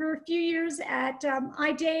it for a few years at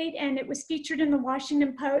iDate, and it was featured in the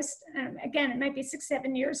Washington Post. Again, it might be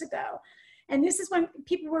 6-7 years ago. And this is when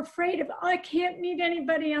people were afraid of, oh, I can't meet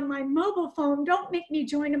anybody on my mobile phone. Don't make me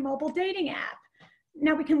join a mobile dating app.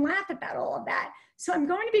 Now we can laugh about all of that. So I'm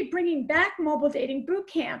going to be bringing back Mobile Dating Boot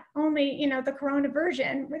Camp, only, you know, the Corona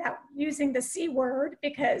version without using the C word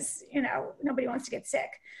because, you know, nobody wants to get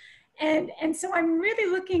sick. And so I'm really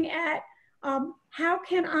looking at how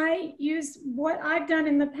can I use what I've done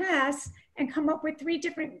in the past and come up with 3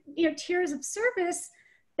 different, you know, tiers of service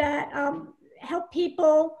that help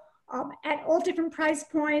people at all different price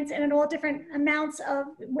points and at all different amounts of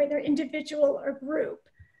whether individual or group.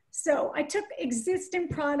 So I took existing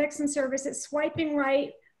products and services. Swiping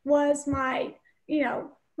right was my,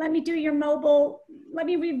 let me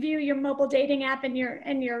review your mobile dating app and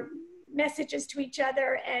your messages to each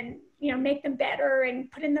other, and make them better,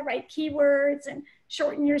 and put in the right keywords and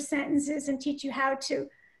shorten your sentences and teach you how to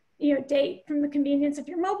date from the convenience of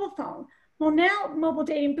your mobile phone. Well, now Mobile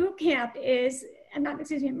Dating Bootcamp is,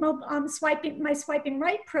 my Swiping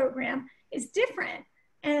Right program is different.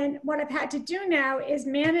 And what I've had to do now is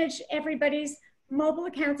manage everybody's mobile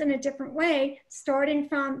accounts in a different way, starting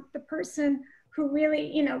from the person who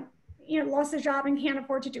really, lost their job and can't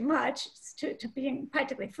afford to do much, to being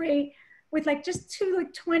practically free, with like just 2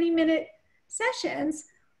 20-minute sessions.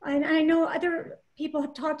 And I know other people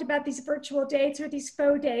have talked about these virtual dates or these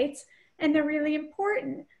faux dates, and they're really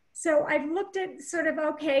important. So I've looked at sort of,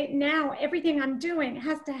 okay, now everything I'm doing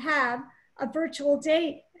has to have a virtual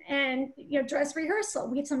date and dress rehearsal.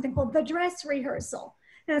 We have something called the dress rehearsal.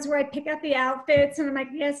 And that's where I pick out the outfits and I'm like,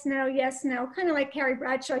 yes, no, kind of like Carrie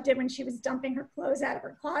Bradshaw did when she was dumping her clothes out of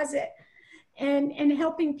her closet, and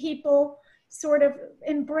helping people sort of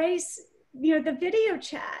embrace, the video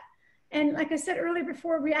chat. And like I said earlier,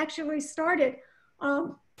 before we actually started,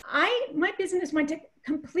 my business went to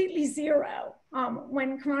completely zero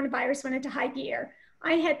when coronavirus went into high gear.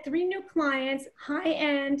 I had 3 new clients,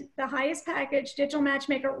 high-end, the highest package, digital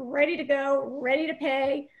matchmaker, ready to go, ready to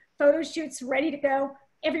pay, photo shoots ready to go.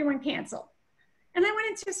 Everyone canceled. And I went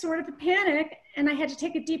into sort of a panic, and I had to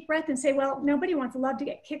take a deep breath and say, well, nobody wants love to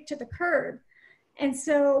get kicked to the curb. And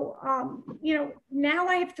so, now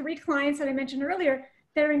I have 3 clients that I mentioned earlier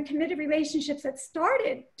that are in committed relationships that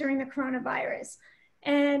started during the coronavirus.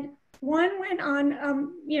 And one went on,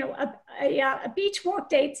 a beach walk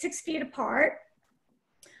date 6 feet apart.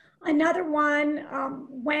 Another one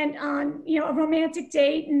went on, a romantic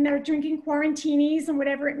date, and they're drinking quarantinis and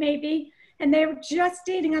whatever it may be, and they were just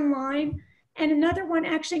dating online. And another one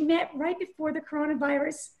actually met right before the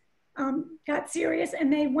coronavirus got serious,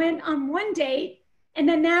 and they went on one date, and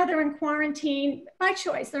then now they're in quarantine by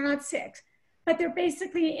choice. They're not sick, but they're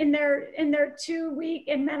basically in their 2-week,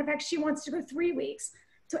 and matter of fact, she wants to go 3 weeks.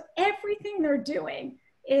 So everything they're doing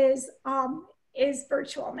is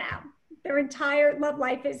virtual now. Their entire love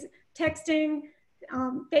life is texting,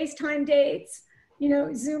 FaceTime dates,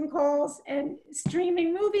 Zoom calls, and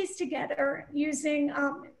streaming movies together using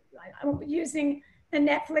the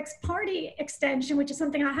Netflix party extension, which is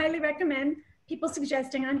something I highly recommend people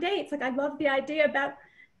suggesting on dates. Like, I love the idea about,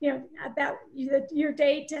 your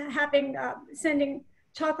date having, sending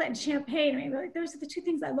chocolate and champagne. I mean, like, those are the 2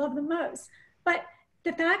 things I love the most. But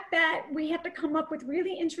the fact that we have to come up with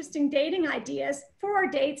really interesting dating ideas for our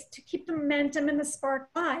dates to keep the momentum and the spark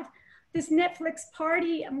alive. This Netflix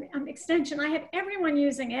party extension, I have everyone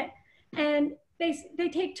using it, and they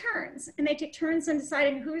take turns, and they take turns in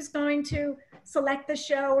deciding who's going to select the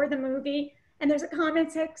show or the movie. And there's a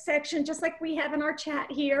comment section, just like we have in our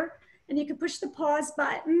chat here, and you can push the pause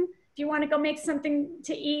button if you want to go make something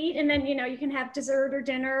to eat, and then you can have dessert or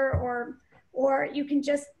dinner, or you can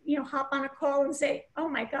just hop on a call and say, oh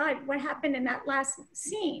my God, what happened in that last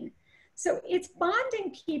scene? So it's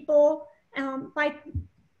bonding people by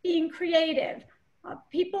being creative.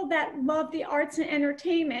 People that love the arts and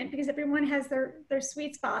entertainment, because everyone has their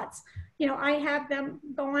sweet spots. I have them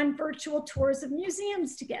go on virtual tours of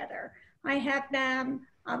museums together. I have them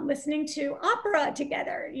listening to opera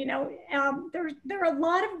together. There are a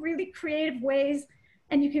lot of really creative ways,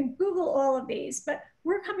 and you can Google all of these, but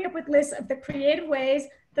we're coming up with lists of the creative ways,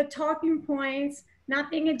 the talking points, not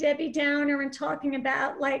being a Debbie Downer and talking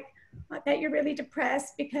about like that you're really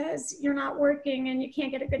depressed because you're not working and you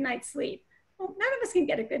can't get a good night's sleep. Well, none of us can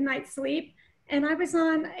get a good night's sleep. And I was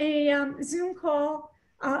on a Zoom call,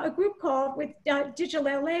 a group call with Digital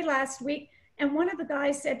LA last week, and one of the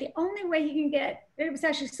guys said the only way he can get, it was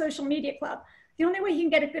actually Social Media Club, the only way he can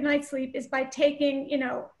get a good night's sleep is by taking,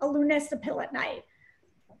 a Lunesta pill at night.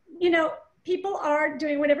 People are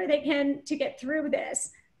doing whatever they can to get through this.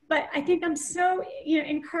 But I think I'm so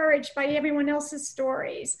encouraged by everyone else's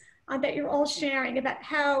stories that you're all sharing about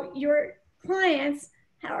how your clients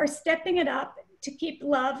are stepping it up to keep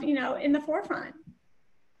love, in the forefront.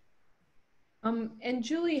 And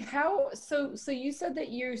Julie, so you said that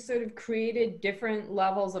you sort of created different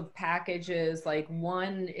levels of packages. Like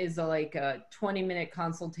one is like a 20-minute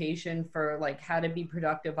consultation for like how to be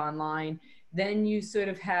productive online. Then you sort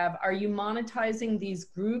of are you monetizing these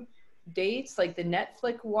group dates, like the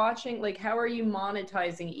Netflix watching? Like, how are you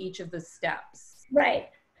monetizing each of the steps? Right.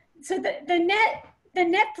 So the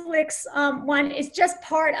Netflix one is just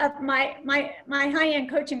part of my high-end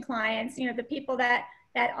coaching clients, the people that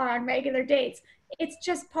are on regular dates. it's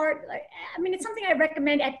just part, I mean, it's something I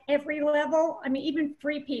recommend at every level. I mean, even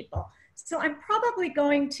free people. So I'm probably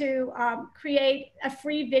going to create a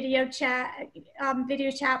free video chat,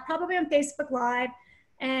 probably on Facebook Live.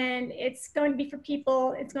 And it's going to be for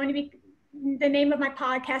people. It's going to be the name of my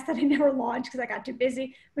podcast that I never launched because I got too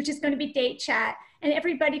busy, which is going to be Date Chat. And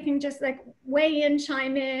everybody can just like weigh in,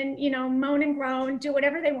 chime in, you know, moan and groan, do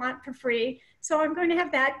whatever they want for free. So I'm going to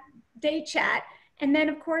have that Date Chat. And then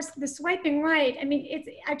of course the swiping right, I mean,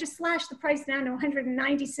 I just slashed the price down to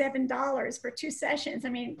 $197 for 2 sessions. I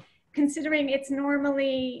mean, considering it's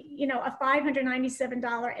normally, you know, a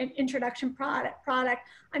 $597 introduction product,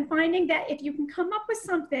 I'm finding that if you can come up with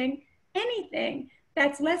something, anything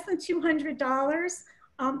that's less than $200,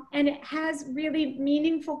 and it has really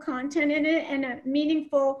meaningful content in it and a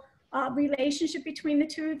meaningful relationship between the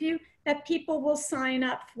two of you, that people will sign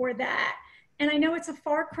up for that. And I know it's a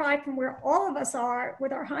far cry from where all of us are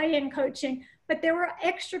with our high-end coaching, but there were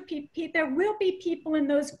extra people, there will be people in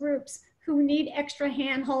those groups who need extra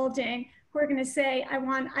hand-holding, who are gonna say, I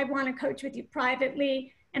want to coach with you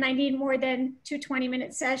privately, and I need more than 2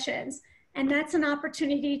 20-minute sessions. And that's an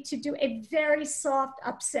opportunity to do a very soft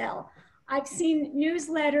upsell. I've seen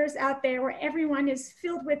newsletters out there where everyone is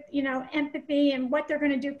filled with, you know, empathy and what they're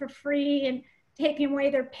gonna do for free and taking away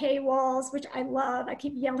their paywalls, which I love. I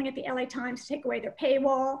keep yelling at the LA Times to take away their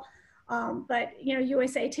paywall. But, you know,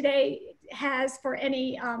 USA Today has for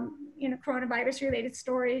any, you know, coronavirus related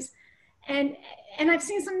stories. And I've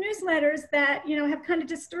seen some newsletters that, you know, have kind of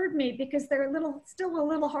disturbed me because they're still a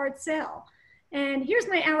little hard sell. And here's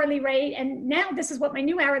my hourly rate. And now this is what my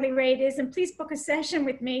new hourly rate is. And please book a session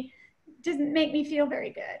with me. Doesn't make me feel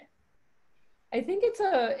very good. I think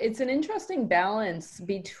it's an interesting balance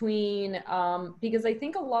between, because I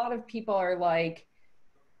think a lot of people are like,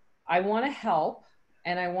 I want to help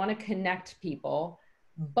and I want to connect people,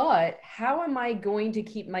 but how am I going to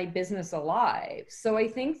keep my business alive? So I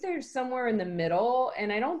think there's somewhere in the middle.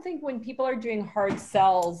 And I don't think when people are doing hard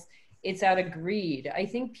sells, it's out of greed. I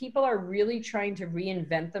think people are really trying to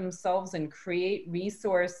reinvent themselves and create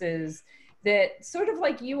resources that sort of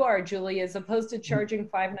like you are, Julie, as opposed to charging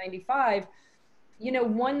 $5.95. You know,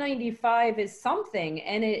 $195 is something,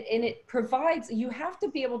 and it provides, you have to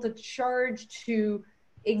be able to charge to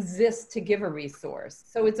exist to give a resource.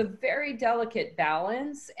 So it's a very delicate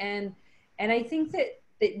balance. And I think that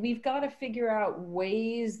we've got to figure out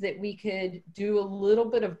ways that we could do a little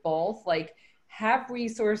bit of both, like have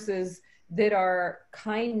resources that are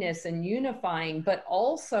kindness and unifying, but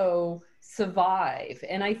also survive.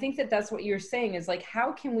 And I think that that's what you're saying is like,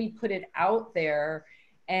 how can we put it out there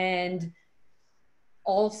and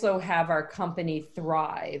also have our company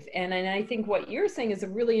thrive? And I think what you're saying is a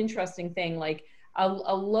really interesting thing, like a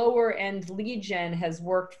lower end lead gen has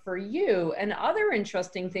worked for you. And other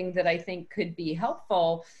interesting thing that I think could be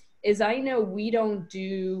helpful is I know we don't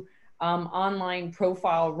do online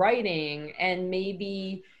profile writing, and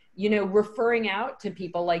maybe, you know, referring out to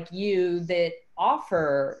people like you that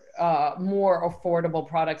offer more affordable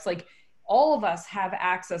products. Like all of us have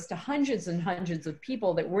access to hundreds and hundreds of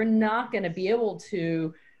people that we're not going to be able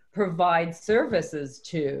to provide services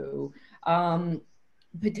to,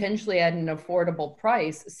 potentially at an affordable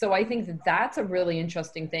price. So I think that that's a really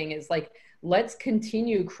interesting thing, is like, let's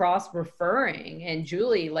continue cross referring. And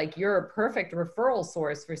Julie, like, you're a perfect referral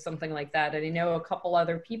source for something like that. And I know a couple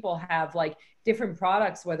other people have like different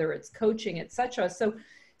products, whether it's coaching, etc.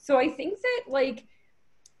 So I think that, like,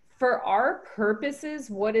 for our purposes,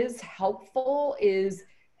 what is helpful is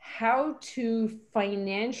how to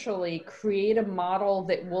financially create a model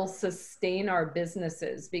that will sustain our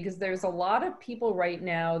businesses, because there's a lot of people right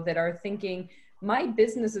now that are thinking, my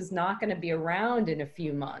business is not going to be around in a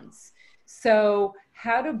few months. So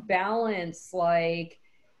how to balance, like,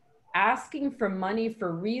 asking for money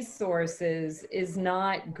for resources is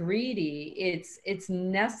not greedy, it's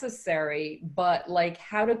necessary, but like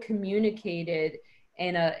how to communicate it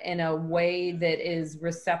in a way that is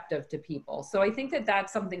receptive to people. So I think that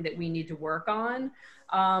that's something that we need to work on.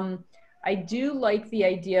 I do like the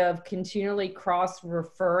idea of continually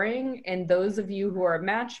cross-referring, and those of you who are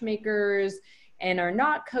matchmakers and are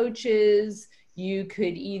not coaches, you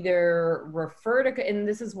could either refer to, and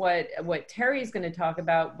this is what Terri is going to talk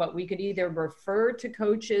about, but we could either refer to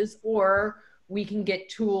coaches, or we can get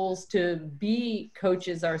tools to be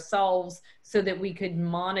coaches ourselves so that we could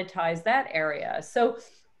monetize that area. So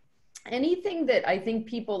anything that I think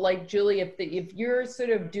people like Julie, if you're sort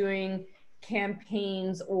of doing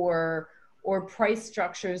campaigns or price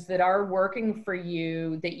structures that are working for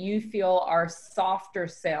you, that you feel are softer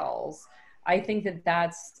sales, I think that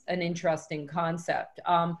that's an interesting concept.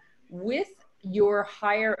 With your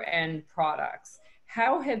higher end products,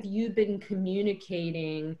 how have you been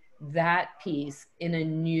communicating that piece in a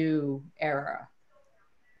new era?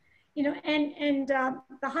 You know, and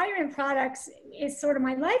the higher end products is sort of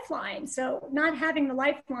my lifeline. So not having the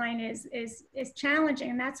lifeline is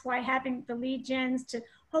challenging, and that's why having the lead gens to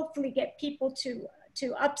hopefully get people to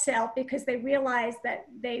upsell, because they realize that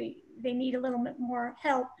they need a little bit more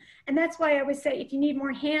help. And that's why I always say, if you need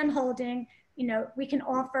more hand holding, you know, we can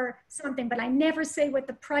offer something, but I never say what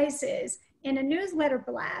the price is in a newsletter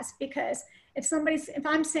blast, because if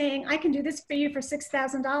I'm saying I can do this for you for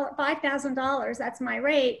 $6,000, $5,000, that's my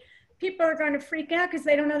rate, people are going to freak out because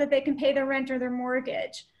they don't know that they can pay their rent or their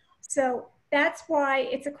mortgage. So that's why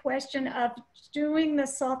it's a question of doing the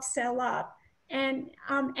soft sell up. And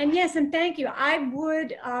yes, and thank you. I'm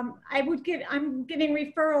giving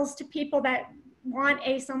referrals to people that want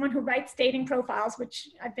someone who writes dating profiles, which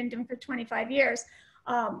I've been doing for 25 years.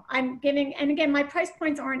 I'm giving, and again, my price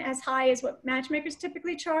points aren't as high as what matchmakers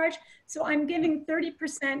typically charge. So I'm giving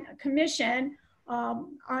 30% commission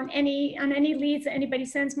on any leads that anybody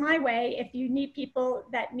sends my way. If you need people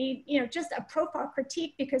that need, you know, just a profile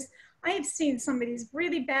critique, because I have seen some of these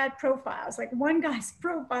really bad profiles. Like one guy's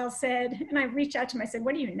profile said, and I reached out to him, I said,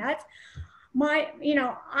 "What are you, nuts?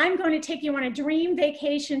 I'm going to take you on a dream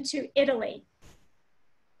vacation to Italy."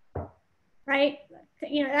 Right?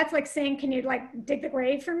 You know, that's like saying, "Can you like dig the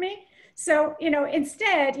grave for me?" So, you know,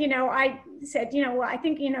 instead, you know, I said, you know, well, I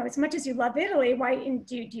think, you know, as much as you love Italy, why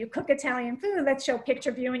do you cook Italian food? Let's show a picture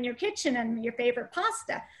of you in your kitchen and your favorite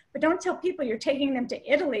pasta. But don't tell people you're taking them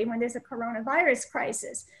to Italy when there's a coronavirus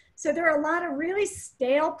crisis. So there are a lot of really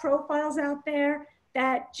stale profiles out there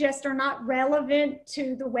that just are not relevant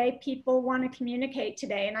to the way people want to communicate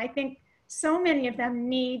today. And I think so many of them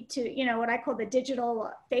need to, you know, what I call the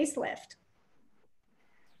digital facelift.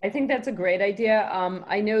 I think that's a great idea.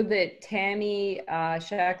 I know that Tammy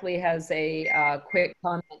Shackley has a quick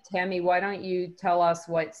comment. Tammy, why don't you tell us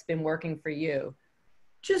what's been working for you?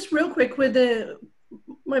 Just real quick,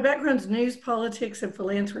 my background's news, politics, and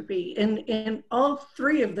philanthropy, and all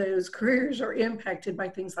three of those careers are impacted by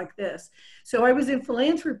things like this. So I was in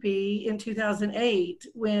philanthropy in 2008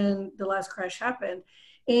 when the last crash happened.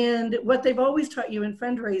 And what they've always taught you in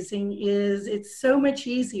fundraising is it's so much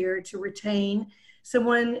easier to retain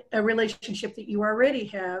a relationship that you already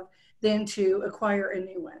have than to acquire a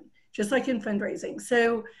new one, just like in fundraising.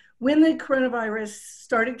 So when the coronavirus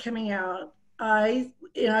started coming out, I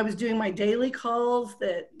was doing my daily calls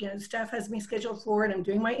that, you know, staff has me scheduled for, and I'm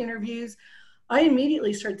doing my interviews. I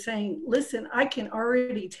immediately started saying, listen, I can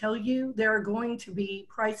already tell you there are going to be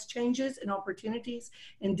price changes and opportunities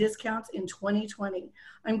and discounts in 2020.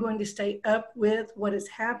 I'm going to stay up with what is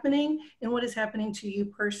happening and what is happening to you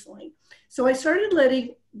personally. So I started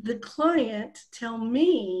letting the client tell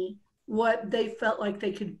me what they felt like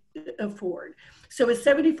they could afford. So a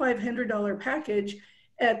 $7,500 package,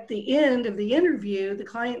 at the end of the interview, the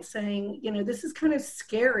client saying, you know, this is kind of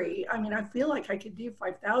scary. I mean, I feel like I could do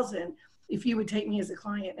 5,000 if you would take me as a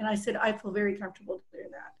client. And I said, I feel very comfortable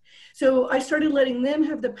doing that. So I started letting them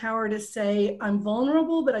have the power to say, I'm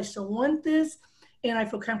vulnerable, but I still want this, and I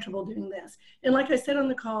feel comfortable doing this. And like I said on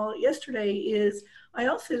the call yesterday, is I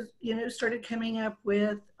also, you know, started coming up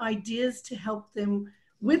with ideas to help them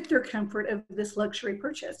with their comfort of this luxury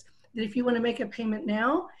purchase. That if you want to make a payment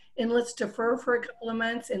now, and let's defer for a couple of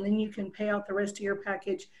months, and then you can pay out the rest of your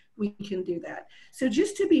package, we can do that. So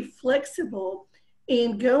just to be flexible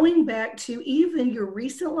in going back to even your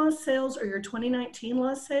recent lost sales or your 2019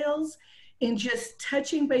 lost sales, and just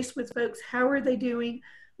touching base with folks. How are they doing?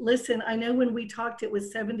 Listen, I know when we talked it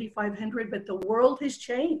was 7,500, but the world has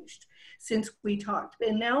changed since we talked.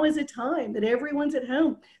 And now is a time that everyone's at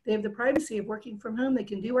home. They have the privacy of working from home. They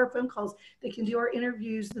can do our phone calls. They can do our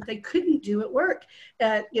interviews that they couldn't do at work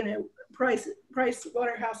at, you know, Price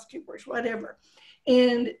Waterhouse Coopers, whatever.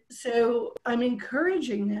 And so I'm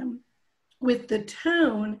encouraging them with the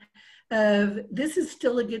tone of, this is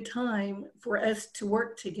still a good time for us to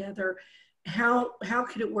work together. How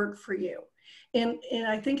could it work for you? And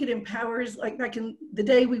I think it empowers, like back in the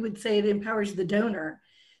day, we would say it empowers the donor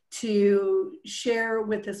to share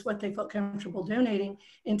with us what they felt comfortable donating.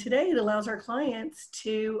 And today it allows our clients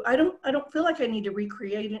to, I don't feel like I need to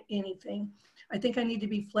recreate anything. I think I need to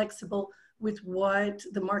be flexible with what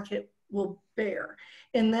the market will bear.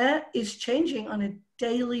 And that is changing on a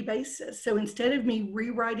daily basis. So instead of me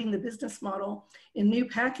rewriting the business model in new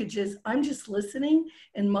packages, I'm just listening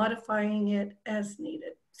and modifying it as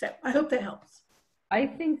needed. So I hope that helps. I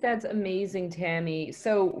think that's amazing, Tammy.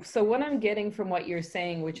 So what I'm getting from what you're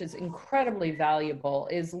saying, which is incredibly valuable,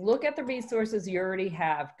 is look at the resources you already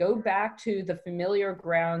have. Go back to the familiar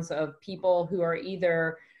grounds of people who are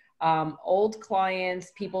either old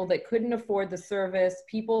clients, people that couldn't afford the service,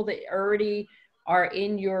 people that already are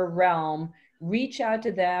in your realm. Reach out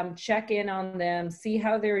to them, check in on them, see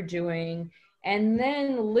how they're doing, and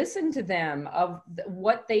then listen to them of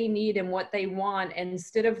what they need and what they want. And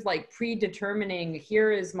instead of like predetermining,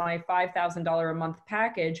 here is my $5,000 a month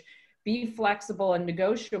package, be flexible and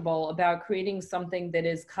negotiable about creating something that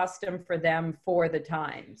is custom for them for the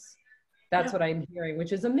times. That's what I'm hearing,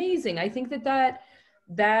 which is amazing. I think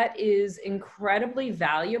that is incredibly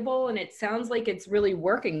valuable, and it sounds like it's really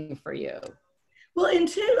working for you. Well, and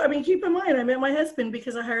two, I mean, keep in mind, I met my husband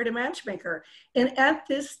because I hired a matchmaker. And at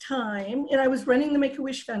this time, and I was running the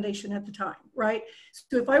Make-A-Wish Foundation at the time, right?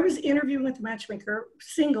 So if I was interviewing with a matchmaker,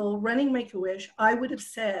 single, running Make-A-Wish, I would have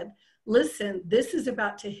said, listen, this is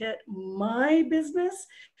about to hit my business.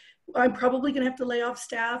 I'm probably going to have to lay off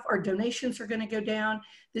staff. Our donations are going to go down.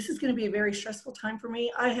 This is going to be a very stressful time for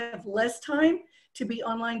me. I have less time to be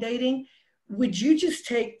online dating. Would you just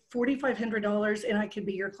take $4,500 and I could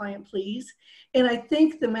be your client, please? And I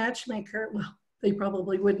think the matchmaker, well, they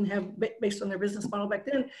probably wouldn't have based on their business model back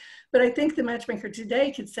then, but I think the matchmaker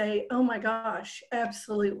today could say, oh my gosh,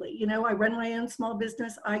 absolutely. You know, I run my own small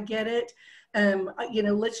business. I get it. You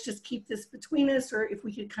know, let's just keep this between us, or if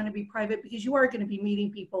we could kind of be private, because you are going to be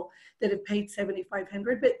meeting people that have paid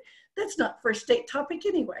 $7,500, but that's not first date topic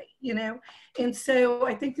anyway, you know? And so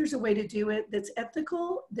I think there's a way to do it that's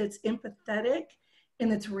ethical, that's empathetic,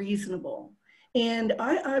 and that's reasonable. And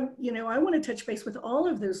I you know, I want to touch base with all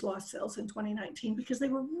of those lost sales in 2019 because they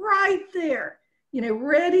were right there, you know,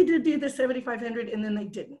 ready to do the 7,500, and then they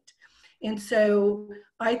didn't. And so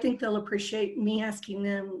I think they'll appreciate me asking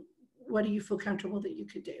them, what do you feel comfortable that you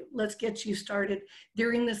could do? Let's get you started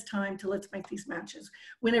during this time to let's make these matches.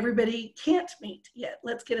 When everybody can't meet yet,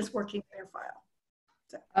 let's get us working on your file.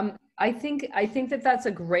 So. I think that that's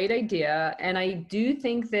a great idea. And I do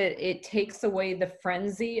think that it takes away the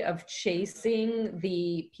frenzy of chasing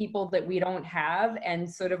the people that we don't have, and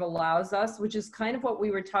sort of allows us, which is kind of what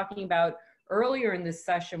we were talking about earlier in this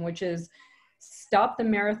session, which is stop the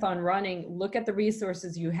marathon running, look at the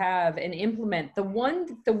resources you have and implement. The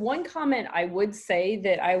one comment I would say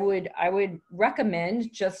that I would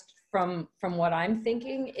recommend, just from what I'm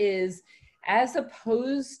thinking, is as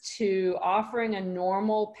opposed to offering a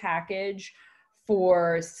normal package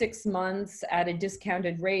for 6 months at a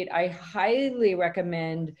discounted rate, I highly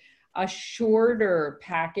recommend a shorter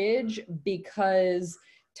package, because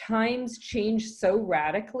times change so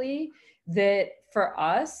radically that for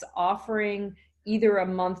us, offering either a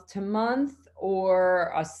month to month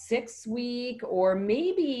or a 6 week, or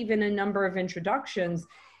maybe even a number of introductions,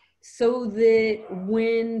 so that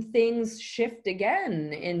when things shift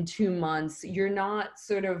again in 2 months, you're not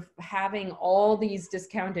sort of having all these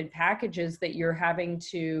discounted packages that you're having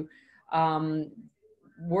to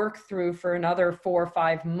work through for another 4 or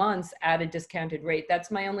 5 months at a discounted rate.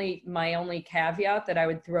 That's my only caveat that I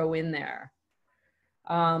would throw in there.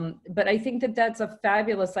 But I think that that's a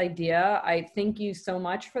fabulous idea. I thank you so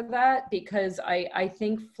much for that, because I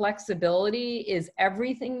think flexibility is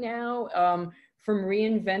everything now, from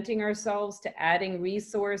reinventing ourselves to adding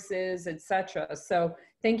resources, etc. So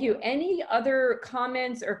thank you. Any other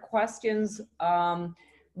comments or questions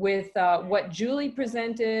with what Julie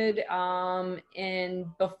presented,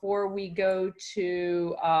 and before we go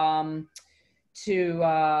to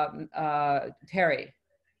Terri?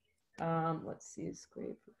 Let's see, it's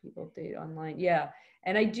great for people to date online. Yeah,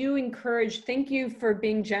 and I do encourage, thank you for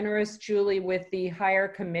being generous, Julie, with the higher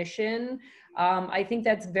commission. I think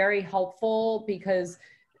that's very helpful, because,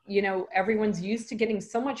 you know, everyone's used to getting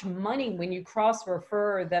so much money when you cross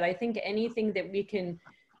refer, that I think anything that we can,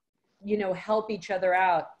 you know, help each other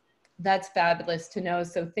out, that's fabulous to know.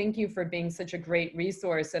 So thank you for being such a great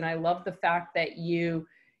resource. And I love the fact that you,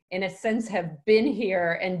 in a sense, have been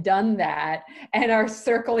here and done that and are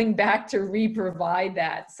circling back to re-provide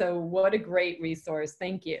that. So what a great resource.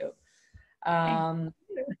 Thank you.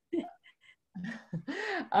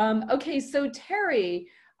 Okay, so Terri,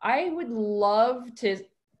 I would love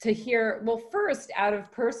to hear, well, first, out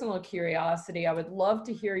of personal curiosity, I would love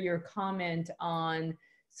to hear your comment on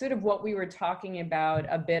sort of what we were talking about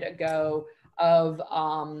a bit ago of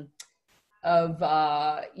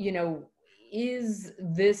you know, is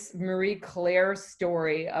this Marie Claire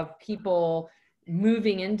story of people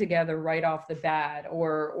moving in together right off the bat,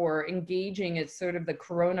 or engaging at sort of the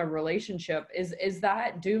Corona relationship, is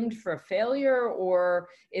that doomed for failure, or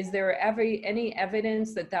is there any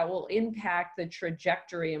evidence that will impact the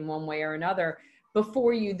trajectory in one way or another,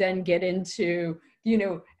 before you then get into, you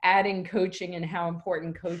know, adding coaching and how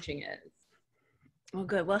important coaching is? Well,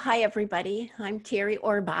 good. Well, hi, everybody. I'm Terri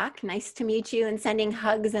Orbuch. Nice to meet you and sending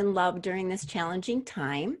hugs and love during this challenging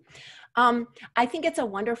time. I think it's a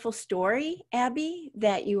wonderful story, Abby,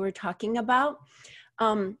 that you were talking about.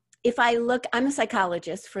 If I look, I'm a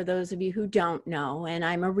psychologist for those of you who don't know, and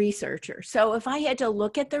I'm a researcher. So if I had to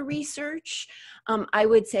look at the research, I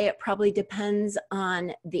would say it probably depends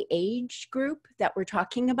on the age group that we're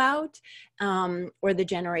talking about, or the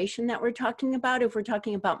generation that we're talking about. If we're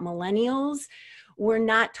talking about millennials, we're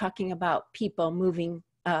not talking about people moving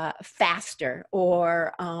faster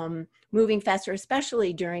or moving faster,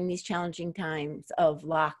 especially during these challenging times of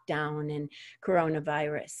lockdown and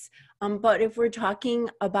coronavirus. But if we're talking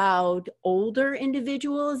about older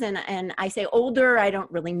individuals, and I say older, I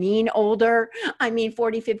don't really mean older, I mean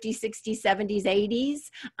 40, 50, 60, 70s,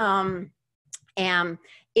 80s, and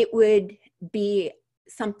it would be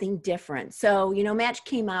something different. So, you know, Match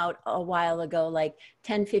came out a while ago, like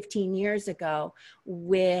 10, 15 years ago,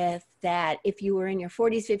 with that if you were in your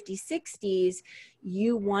 40s, 50s, 60s,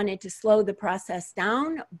 you wanted to slow the process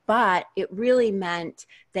down, but it really meant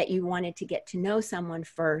that you wanted to get to know someone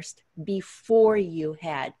first before you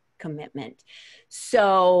had commitment.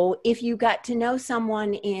 So if you got to know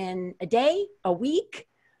someone in a day, a week,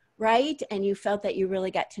 right, and you felt that you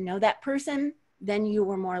really got to know that person, then you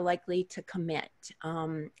were more likely to commit.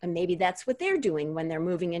 And maybe that's what they're doing when they're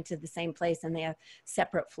moving into the same place and they have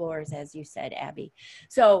separate floors, as you said, Abby.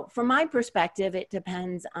 So from my perspective, it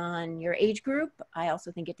depends on your age group. I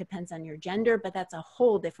also think it depends on your gender, but that's a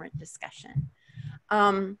whole different discussion.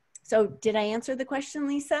 So did I answer the question,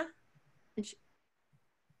 Lisa?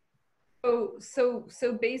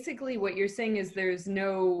 So basically what you're saying is there's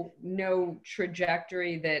no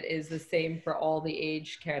trajectory that is the same for all the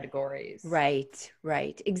age categories. Right,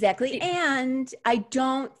 exactly. And I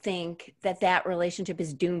don't think that relationship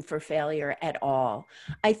is doomed for failure at all.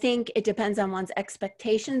 I think it depends on one's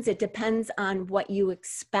expectations. It depends on what you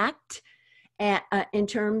expect in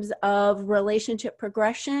terms of relationship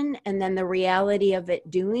progression, and then the reality of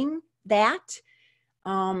it doing that.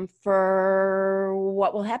 For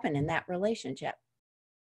what will happen in that relationship.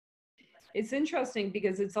 It's interesting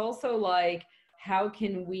because it's also like, how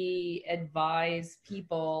can we advise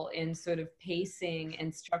people in sort of pacing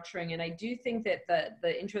and structuring? And I do think that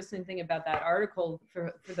the interesting thing about that article,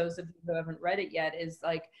 for those of you who haven't read it yet, is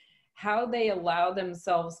like how they allow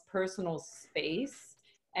themselves personal space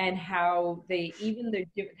and how they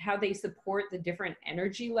how they support the different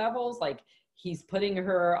energy levels. Like, he's putting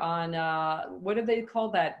her on, what do they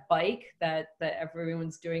call that bike that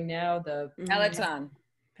everyone's doing now? The Peloton.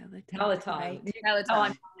 Peloton. Right. Peloton.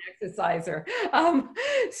 I'm an exerciser.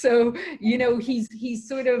 So, you know, he's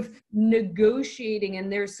sort of negotiating,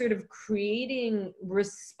 and they're sort of creating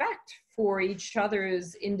respect for each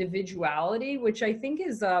other's individuality, which I think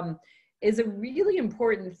is a really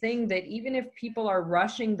important thing, that even if people are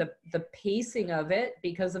rushing the pacing of it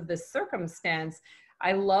because of this circumstance,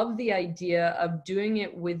 I love the idea of doing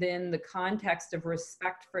it within the context of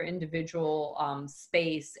respect for individual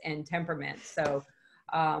space and temperament. So,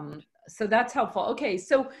 so that's helpful. Okay,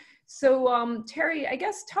 so Terri, I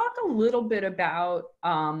guess talk a little bit about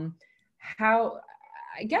how,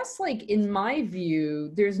 I guess, like, in my view,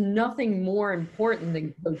 there's nothing more important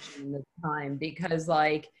than coaching this time, because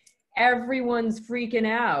like everyone's freaking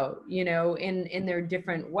out, you know, in their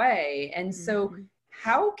different way. And so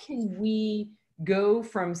how can we go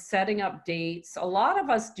from setting up dates? A lot of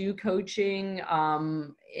us do coaching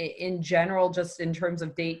in general, just in terms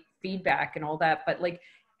of date feedback and all that, but like,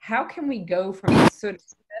 how can we go from sort of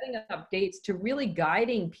setting up dates to really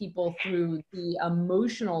guiding people through the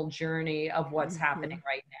emotional journey of what's happening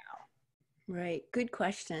right now? Right, good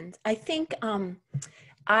questions. I think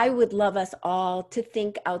I would love us all to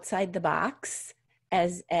think outside the box,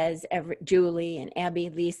 as Julie and Abby,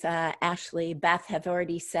 Lisa, Ashley, Beth have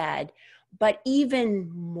already said, but even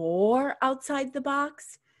more outside the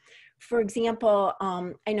box. For example,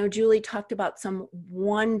 I know Julie talked about some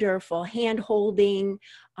wonderful hand-holding,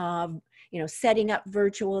 you know, setting up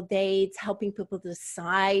virtual dates, helping people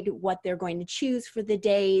decide what they're going to choose for the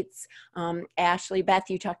dates. Ashley, Beth,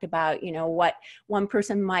 you talked about, you know, what one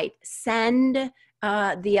person might send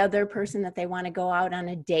the other person that they want to go out on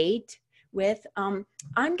a date with. I'm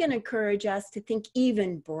going to encourage us to think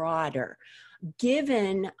even broader,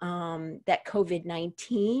 given that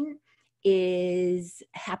COVID-19 is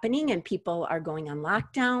happening and people are going on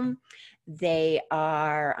lockdown, they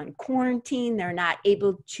are on quarantine, they're not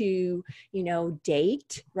able to, you know,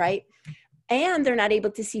 date, right? And they're not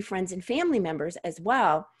able to see friends and family members as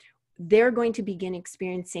well. They're going to begin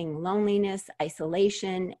experiencing loneliness,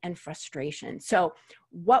 isolation, and frustration. So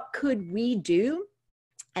what could we do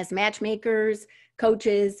as matchmakers,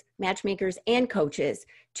 coaches, matchmakers, and coaches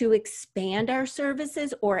to expand our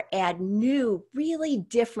services or add new, really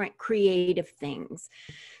different creative things.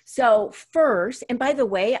 So first, and by the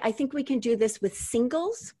way, I think we can do this with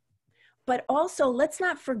singles, but also let's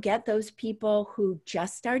not forget those people who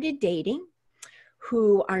just started dating,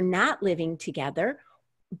 who are not living together,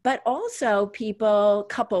 but also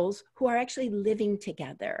couples who are actually living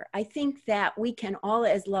together. I think that we can all,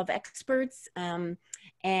 as love experts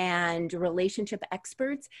and relationship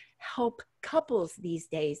experts, help couples these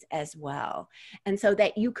days as well. And so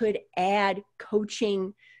that you could add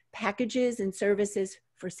coaching packages and services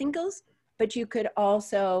for singles, but you could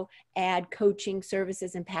also add coaching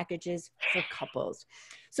services and packages for couples.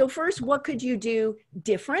 So first, what could you do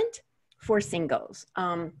different for singles?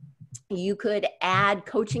 You could add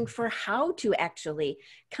coaching for how to actually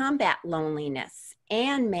combat loneliness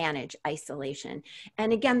and manage isolation.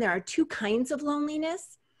 And again, there are two kinds of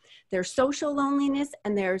loneliness. There's social loneliness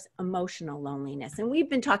and there's emotional loneliness. And we've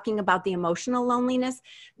been talking about the emotional loneliness,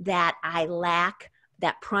 that I lack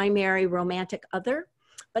that primary romantic other.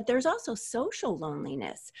 But there's also social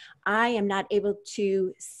loneliness. I am not able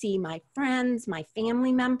to see my friends, my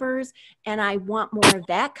family members, and I want more of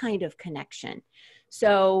that kind of connection.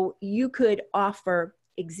 So you could offer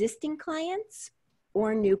existing clients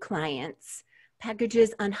or new clients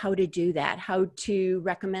packages on how to do that, how to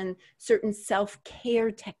recommend certain self-care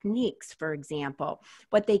techniques, for example,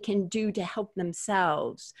 what they can do to help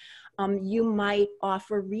themselves. You might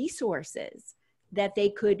offer resources that they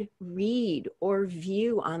could read or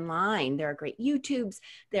view online. There are great YouTubes,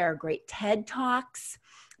 there are great TED Talks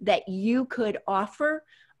that you could offer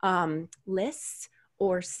lists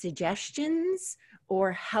or suggestions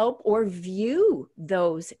or help or view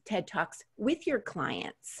those TED Talks with your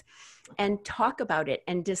clients and talk about it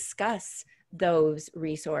and discuss those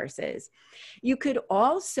resources. You could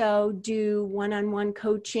also do one-on-one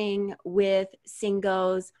coaching with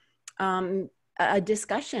singles, a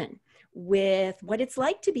discussion with what it's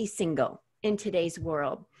like to be single in today's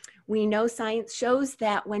world. We know science shows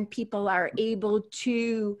that when people are able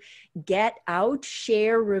to get out,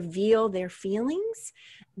 share, reveal their feelings,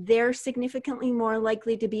 they're significantly more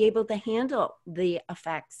likely to be able to handle the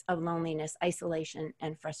effects of loneliness, isolation,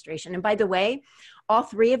 and frustration. And by the way, all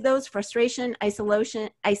three of those, frustration, isolation,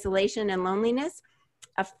 and loneliness,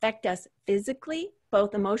 affect us physically,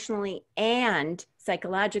 both emotionally and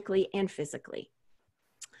psychologically and physically.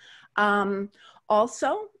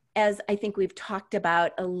 Also, as I think we've talked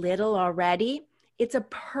about a little already, it's a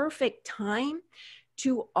perfect time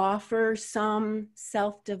to offer some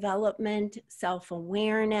self-development,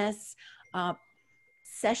 self-awareness,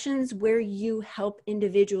 sessions where you help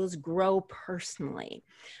individuals grow personally,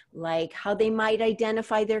 like how they might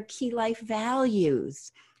identify their key life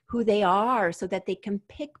values, who they are, so that they can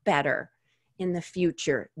pick better in the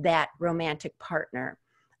future that romantic partner.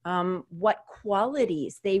 What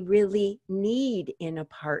qualities they really need in a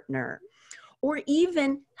partner, or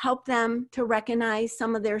even help them to recognize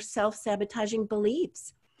some of their self-sabotaging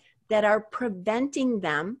beliefs that are preventing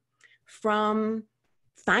them from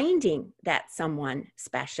finding that someone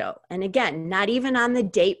special. And again, not even on the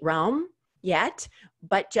date realm yet,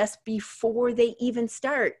 but just before they even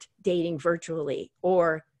start dating virtually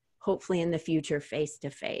or hopefully in the future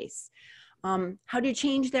face-to-face. How to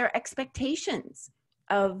change their expectations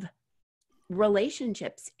of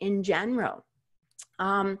relationships in general.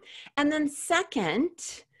 And then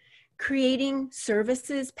second, creating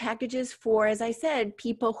services, packages for, as I said,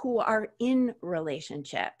 people who are in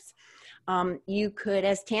relationships. You could,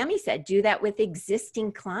 as Tammy said, do that with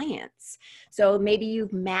existing clients. So maybe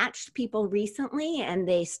you've matched people recently and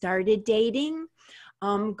they started dating.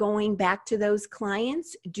 Going back to those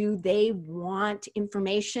clients, do they want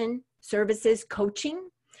information, services, coaching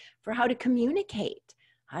for how to communicate,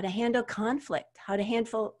 how to handle conflict, how to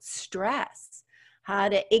handle stress, how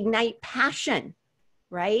to ignite passion,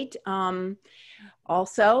 right?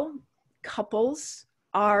 Also, couples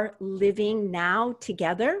are living now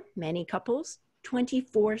together, many couples,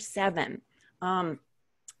 24/7.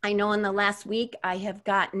 I know in the last week, I have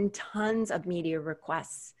gotten tons of media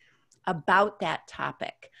requests about that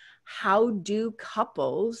topic. How do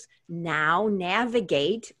couples now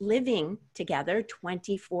navigate living together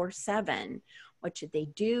 24/7? What should they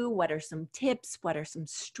do? What are some tips? What are some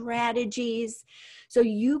strategies? So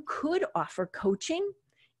you could offer coaching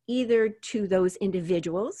either to those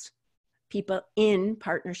individuals, people in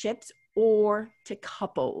partnerships, or to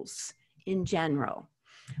couples in general.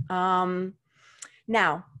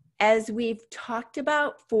 Now, as we've talked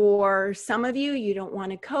about, for some of you, you don't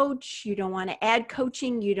want to coach, you don't want to add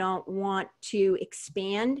coaching, you don't want to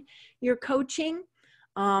expand your coaching.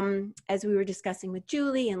 as we were discussing with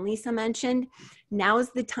Julie and Lisa mentioned, now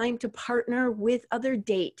is the time to partner with other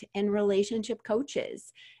date and relationship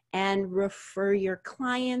coaches and refer your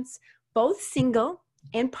clients, both single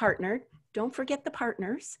and partnered. Don't forget the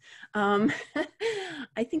partners. I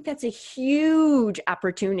think that's a huge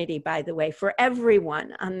opportunity, by the way, for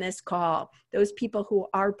everyone on this call, those people who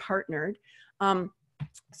are partnered.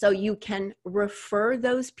 So you can refer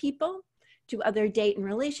those people to other date and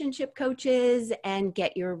relationship coaches and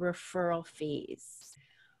get your referral fees.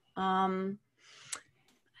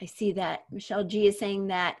 I see that Michelle G is saying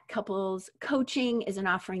that couples coaching is an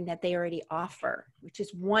offering that they already offer, which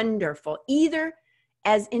is wonderful, either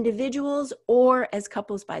as individuals or as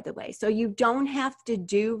couples, by the way. So you don't have to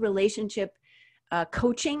do relationship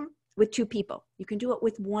coaching with two people. You can do it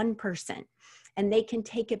with one person, and they can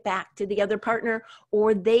take it back to the other partner,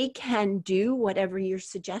 or they can do whatever you're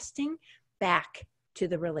suggesting back to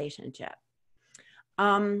the relationship.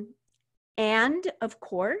 And of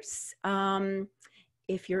course,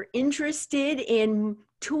 if you're interested in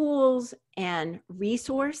tools and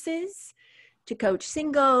resources to coach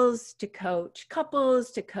singles, to coach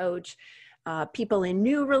couples, to coach people in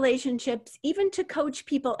new relationships, even to coach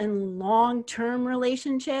people in long-term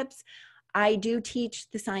relationships, I do teach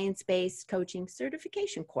the science-based coaching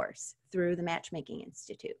certification course through the Matchmaking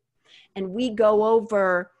Institute. And we go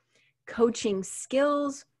over coaching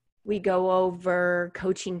skills, we go over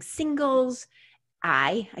coaching singles,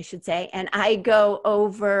 I should say, and I go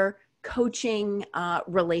over coaching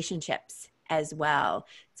relationships as well.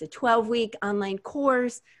 It's a 12-week online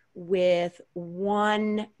course with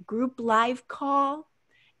one group live call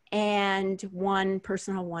and one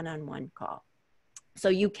personal one-on-one call. So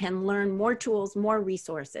you can learn more tools, more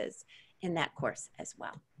resources in that course as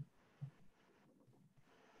well.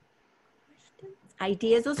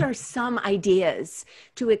 Ideas, those are some ideas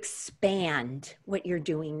to expand what you're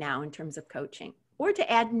doing now in terms of coaching or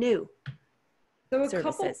to add new services. A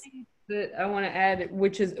couple things that I want to add,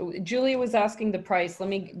 which is Julia was asking the price. Let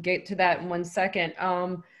me get to that in 1 second.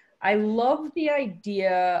 I love the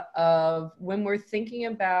idea of when we're thinking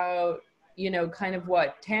about, you know, kind of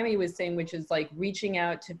what Tammy was saying, which is like reaching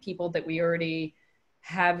out to people that we already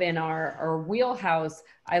have in our wheelhouse.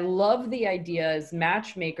 I love the idea as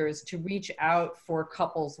matchmakers to reach out for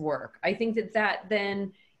couples work. I think that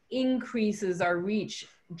then increases our reach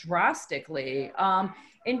drastically.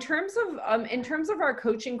 In terms of our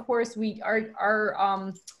coaching course,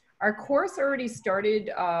 our course already started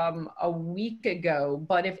a week ago,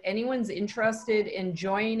 but if anyone's interested in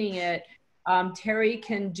joining it, Terri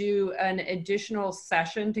can do an additional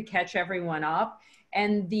session to catch everyone up.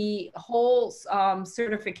 And the whole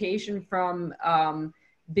certification from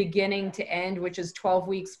beginning to end, which is 12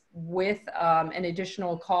 weeks with an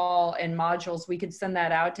additional call and modules, we could send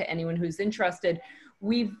that out to anyone who's interested.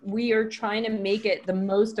 We are trying to make it the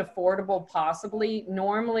most affordable possibly.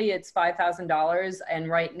 Normally it's $5,000, and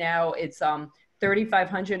right now it's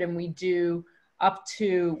 $3,500, and we do up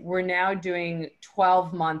to, we're now doing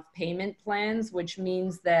 12-month payment plans, which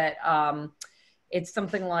means that it's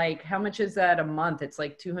something like, how much is that a month? It's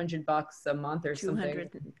like $200 a month or something.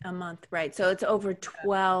 200 a month, right? So it's over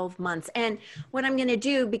 12 months. And what I'm going to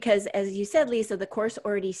do, because as you said, Lisa, the course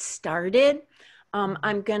already started.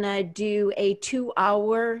 I'm going to do a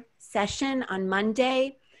 2-hour session on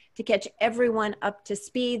Monday to catch everyone up to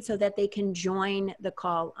speed so that they can join the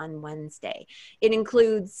call on Wednesday. It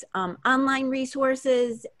includes online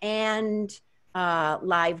resources and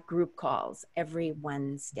live group calls every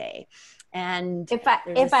Wednesday. And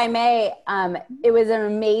if I may, it was an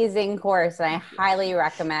amazing course and I highly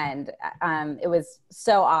recommend. It was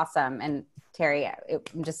so awesome. And Terri,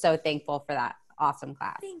 I'm just so thankful for that awesome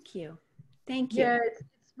class. Thank you. Thank you. Yeah, it's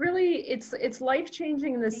really, it's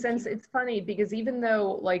life-changing in the sense, it's funny because even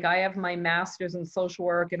though like I have my master's in social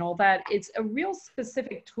work and all that, it's a real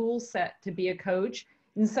specific tool set to be a coach.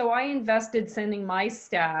 And so I invested sending my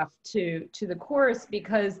staff to the course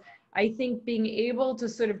because I think being able to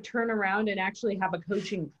sort of turn around and actually have a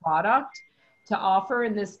coaching product to offer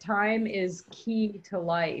in this time is key to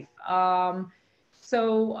life.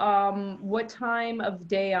 So what time of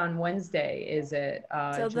day on Wednesday is it?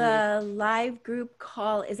 So Julie? the live group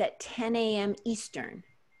call is at 10 a.m. Eastern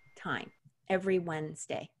time every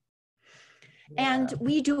Wednesday. Yeah. And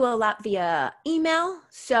we do a lot via email.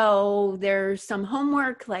 So there's some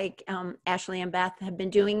homework, like Ashley and Beth have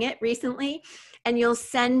been doing it recently. And you'll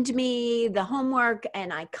send me the homework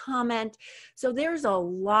and I comment. So there's a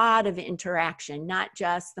lot of interaction, not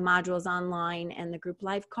just the modules online and the group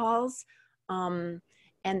live calls. And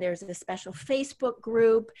there's a special Facebook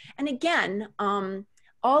group. And again,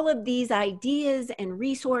 all of these ideas and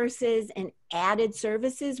resources and added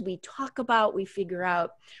services we talk about, we figure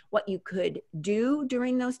out what you could do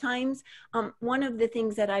during those times. One of the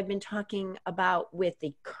things that I've been talking about with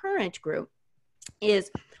the current group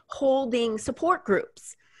is holding support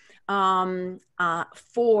groups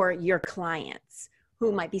for your clients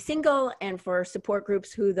who might be single, and for support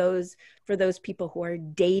groups for those people who are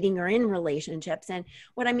dating or in relationships. And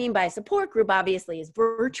what I mean by a support group obviously is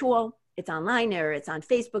virtual. It's online, or it's on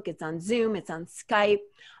Facebook, it's on Zoom, it's on Skype,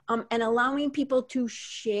 and allowing people to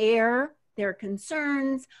share their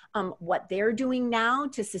concerns, what they're doing now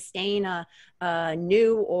to sustain a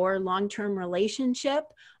new or long-term relationship.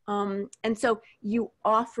 And so you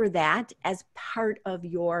offer that as part of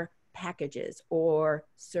your packages or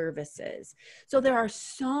services. So there are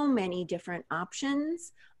so many different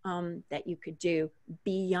options that you could do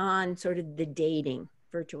beyond sort of the dating,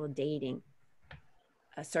 virtual dating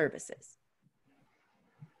services.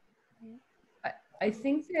 I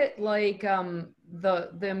think that like the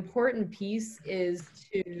important piece is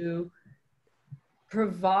to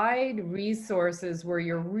provide resources where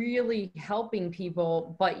you're really helping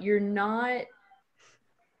people, but you're not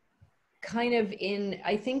kind of in,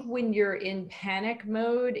 I think when you're in panic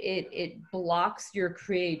mode, it blocks your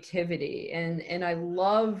creativity. And I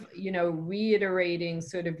love, you know, reiterating,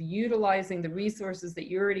 sort of utilizing the resources that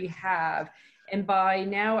you already have. And by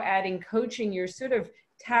now adding coaching, you're sort of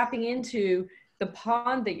tapping into the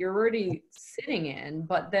pond that you're already sitting in,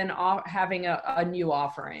 but then having a new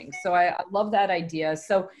offering. So I love that idea.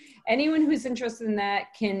 So anyone who's interested in that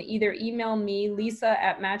can either email me,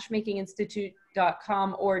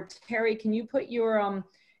 lisa@matchmakinginstitute.com, or Terri, can you put your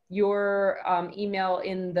email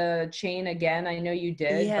in the chain again? I know you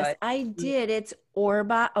did. Yes, but I did. It's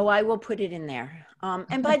Orbuch. Oh, I will put it in there.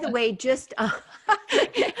 And by the way, just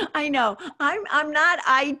I know I'm not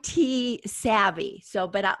IT savvy, so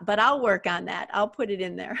but I'll work on that. I'll put it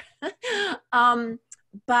in there.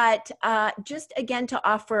 But just again to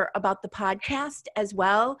offer about the podcast as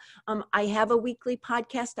well. I have a weekly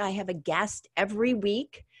podcast. I have a guest every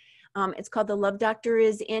week. It's called The Love Doctor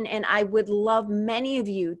Is In, and I would love many of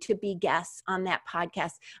you to be guests on that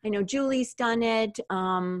podcast. I know Julie's done it.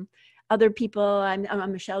 Other people,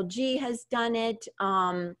 Michelle G has done it,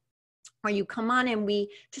 where you come on and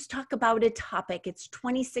we just talk about a topic. It's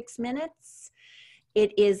 26 minutes.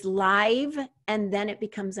 It is live, and then it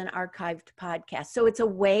becomes an archived podcast. So it's a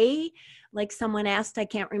way, like someone asked, I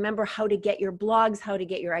can't remember, how to get your blogs, how to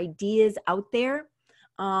get your ideas out there.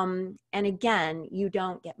 And again, you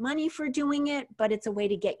don't get money for doing it, but it's a way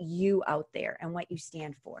to get you out there and what you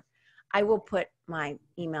stand for. I will put my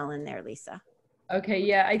email in there, Lisa. Okay,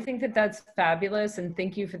 yeah, I think that that's fabulous, and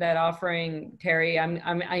thank you for that offering, Terri.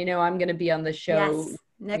 I know I'm going to be on the show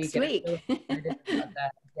next week.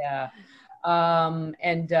 Yeah.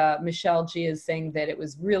 And Michelle G is saying that it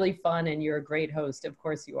was really fun and you're a great host. Of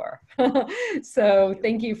course you are. So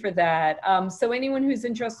thank you for that. So anyone who's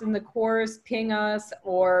interested in the course, ping us,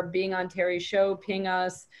 or being on Terri's show, ping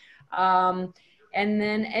us. And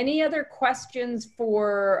then any other questions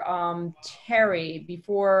for Terri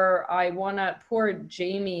before poor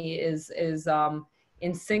Jamie is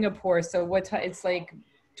in Singapore. So what time? It's like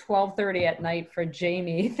 12:30 at night for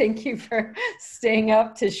Jamie. Thank you for staying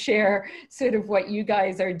up to share sort of what you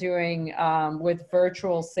guys are doing with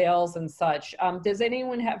virtual sales and such. Does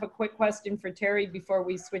anyone have a quick question for Terri before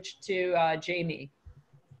we switch to Jamie?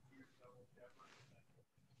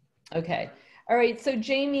 Okay. All right. So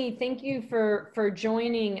Jamie, thank you for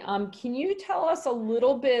joining. Can you tell us a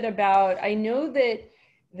little bit about, I know that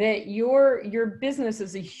your business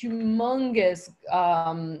is a humongous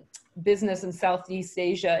business in Southeast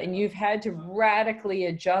Asia, and you've had to radically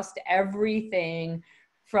adjust everything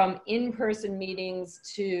from in-person meetings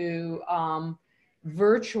to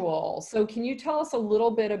virtual. So can you tell us a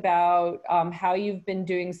little bit about how you've been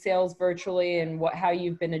doing sales virtually and how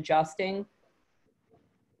you've been adjusting?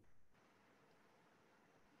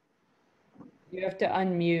 You have to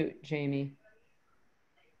unmute, Jamie.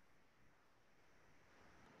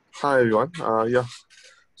 Hi, everyone. Yeah.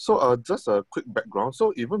 So just a quick background.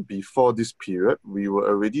 So even before this period, we were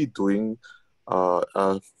already doing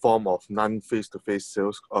a form of non-face-to-face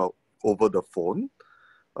sales over the phone,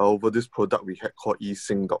 over this product we had called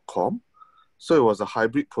esync.com. So it was a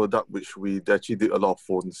hybrid product which we actually did a lot of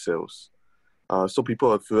phone sales. So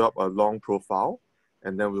people would fill up a long profile,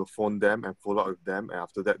 and then we'll phone them and follow up with them. And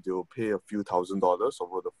after that, they will pay a few $1,000s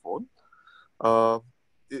over the phone.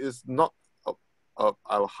 It is not a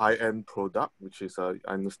high-end product, which is I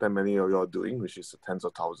understand many of you are doing, which is tens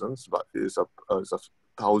of thousands, but it is a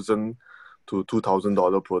 $1,000 to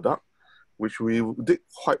 $2,000 product, which we did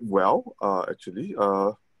quite well, actually.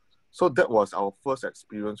 So that was our first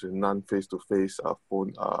experience with non-face-to-face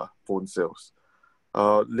phone sales.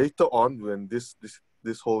 Later on, when this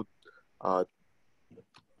whole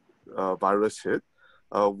virus hit,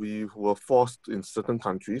 we were forced in certain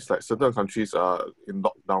countries, like certain countries are in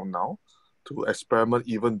lockdown now, to experiment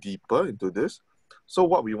even deeper into this. So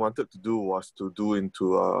what we wanted to do was to do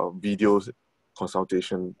into video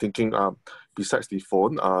consultation, thinking besides the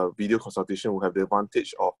phone, video consultation will have the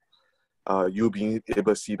advantage of you being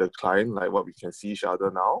able to see the client, like what we can see each other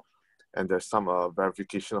now. And there's some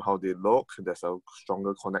verification of how they look. There's a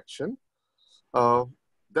stronger connection.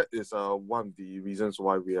 That is one of the reasons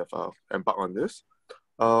why we have embarked on this.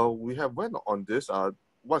 We have went on this.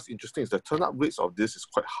 What's interesting is the turnout rates of this is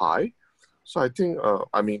quite high. So I think,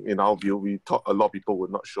 I mean, in our view, we thought a lot of people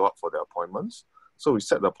would not show up for their appointments. So we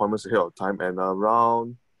set the appointments ahead of time, and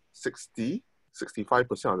around 65%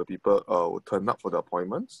 of the people would turn up for the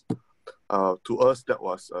appointments. To us,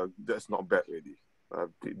 that's not bad really.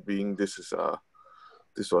 Being this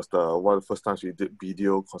was one of the first times we did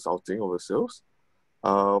video consulting over sales.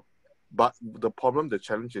 But the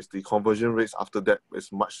challenge is the conversion rates after that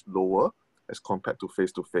is much lower as compared to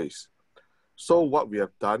face-to-face. So what we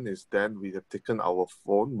have done is then we have taken our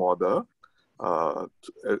phone model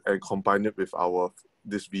and combined it with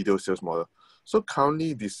this video sales model. So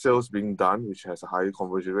currently the sales being done, which has a higher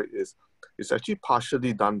conversion rate, is actually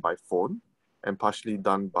partially done by phone and partially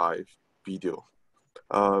done by video.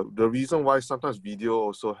 The reason why sometimes video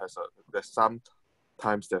also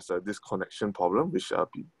there's a disconnection problem, which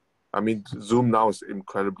I mean, Zoom now is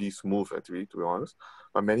incredibly smooth actually, to be honest.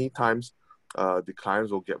 But many times the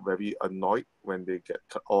clients will get very annoyed when they get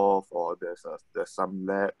cut off or there's some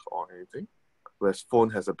lag or anything, whereas phone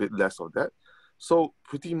has a bit less of that. So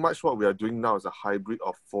pretty much what we are doing now is a hybrid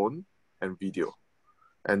of phone and video,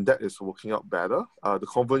 and that is working out better. The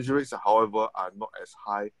conversion rates, however, are not as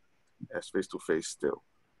high as face-to-face still,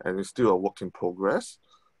 and it's still a work in progress,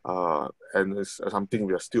 and it's something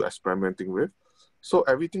we are still experimenting with. So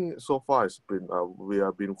everything so far has been, we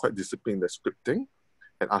have been quite disciplined in the scripting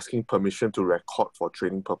and asking permission to record for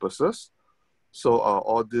training purposes. So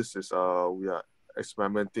all this is, we are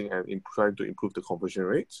experimenting and trying to improve the conversion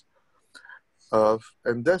rates.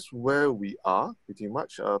 And that's where we are pretty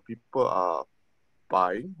much. People are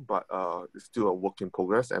buying, but it's still a work in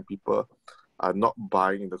progress, and people are not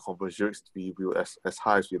buying the conversion rates to be as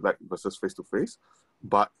high as we like versus face-to-face.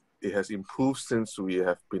 But it has improved since we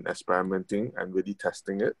have been experimenting and really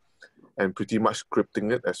testing it and pretty much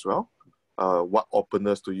scripting it as well. What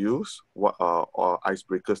openers to use, what or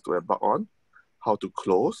icebreakers to embark on, how to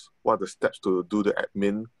close, what are the steps to do the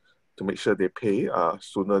admin to make sure they pay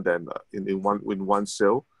sooner than in one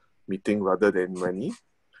sale meeting rather than many.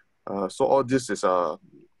 So all this is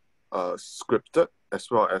scripted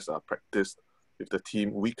as well as practiced with the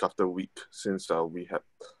team week after week since we have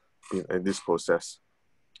been in this process.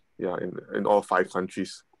 Yeah, in all 5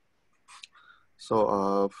 countries.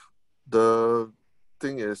 So the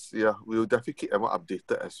thing is, yeah, we'll definitely keep everyone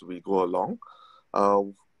updated as we go along.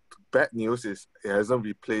 Bad news is it hasn't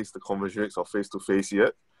replaced the conversion rates of face-to-face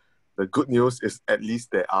yet. The good news is at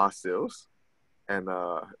least there are sales, and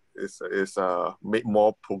it's made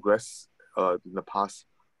more progress in the past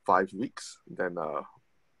 5 weeks than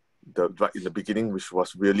right in the beginning, which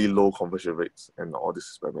was really low conversion rates and all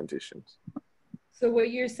these experimentations. So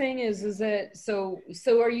what you're saying is that, so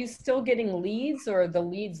are you still getting leads, or are the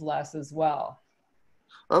leads less as well?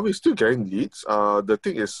 We're still getting leads. The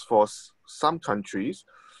thing is, for some countries,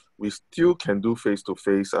 we still can do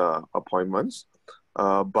face-to-face appointments.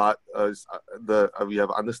 But we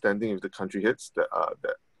have understanding if the country hits that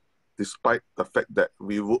despite the fact that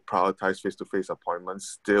we would prioritize face-to-face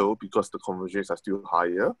appointments still, because the conversion rates are still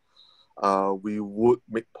higher, we would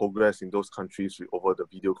make progress in those countries over the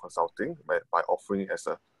video consulting by offering as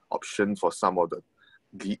an option for some of the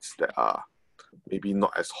leads that are maybe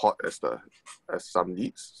not as hot as some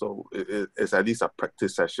leads. So it's at least a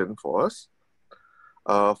practice session for us.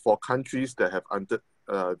 For countries that have under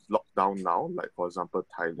lockdown now, like for example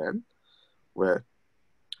Thailand, where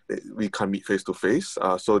we can't meet face to face,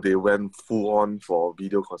 so they went full on for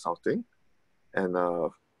video consulting, and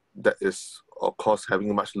that is of course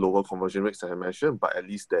having much lower conversion rates as I mentioned, but at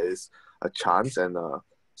least there is a chance. And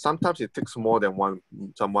sometimes it takes more than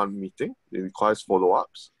one meeting. It requires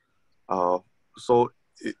follow-ups, so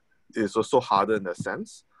it is also harder in the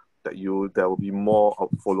sense that there will be more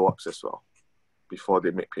follow-ups as well before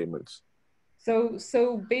they make payments.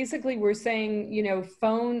 So basically we're saying, you know,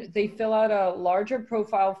 phone, they fill out a larger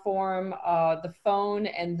profile form, the phone,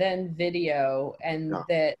 and then video, and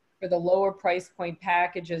for the lower price point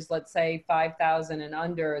packages, let's say 5,000 and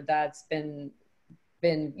under, that's been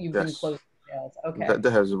you've been close to sales. Okay.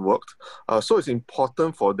 That has worked. So it's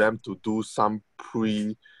important for them to do some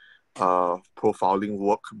profiling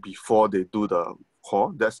work before they do the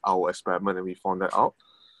call. That's our experiment, and we found that out.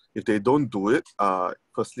 If they don't do it,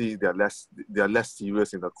 firstly, they're less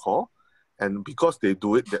serious in the call, and because they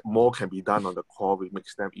do it, that more can be done on the call, which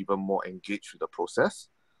makes them even more engaged with the process.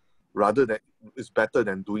 Rather than, it's better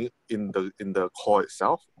than doing it in the call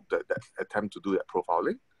itself. That attempt to do that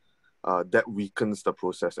profiling, that weakens the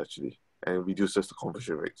process actually and reduces the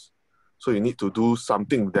conversion rates. So you need to do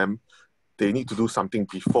something. They need to do something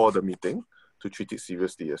before the meeting to treat it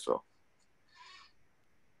seriously as well.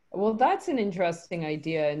 Well, that's an interesting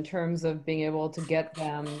idea in terms of being able to get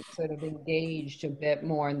them sort of engaged a bit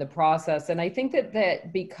more in the process. And I think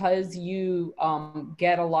that because you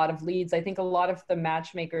get a lot of leads, I think a lot of the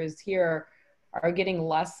matchmakers here are getting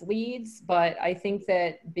less leads, but I think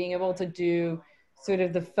that being able to do sort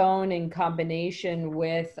of the phone in combination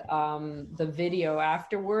with the video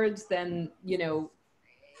afterwards, then, you know,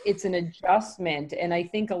 it's an adjustment. And I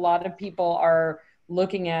think a lot of people are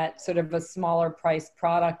looking at sort of a smaller price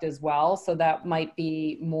product as well. So that might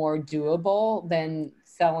be more doable than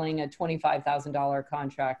selling a $25,000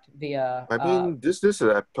 contract via. I mean, this is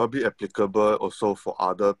probably applicable also for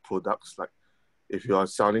other products. Like if you are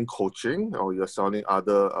selling coaching or you're selling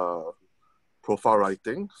other profile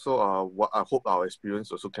writing. So what I hope our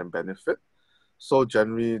experience also can benefit. So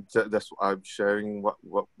generally, that's what I'm sharing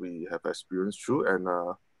what we have experienced through,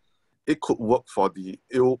 and it could work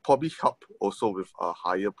it will probably help also with a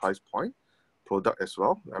higher price point product as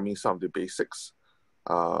well. I mean, some of the basics.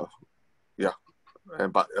 Yeah.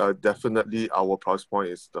 But definitely our price point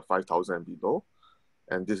is the 5,000 and below.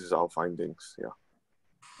 And this is our findings. Yeah.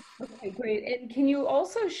 Okay, great. And can you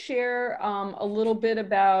also share a little bit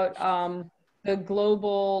about the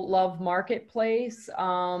Global Love Marketplace?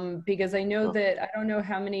 Because I know that, I don't know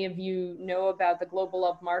how many of you know about the Global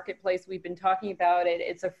Love Marketplace. We've been talking about it.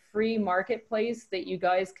 It's a free marketplace that you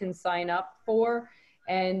guys can sign up for.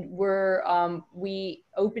 And we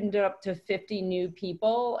opened it up to 50 new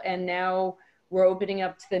people, and now we're opening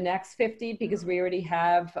up to the next 50 because we already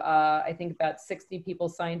have, I think, about 60 people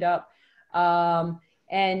signed up.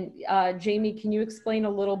 And Jamie, can you explain a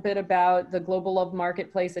little bit about the Global Love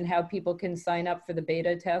Marketplace and how people can sign up for the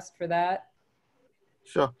beta test for that?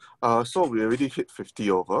 Sure. So we already hit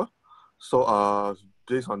 50 over. So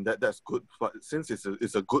based on that, that's good. But since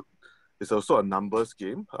it's also a numbers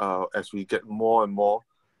game. As we get more and more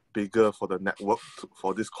bigger for the network,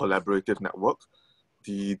 for this collaborative network,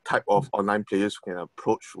 the type of online players we can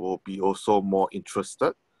approach will be also more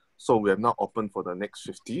interested. So we have now opened for the next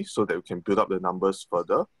 50 so that we can build up the numbers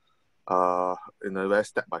further in a very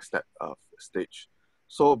step-by-step stage.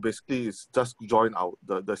 So basically, it's just join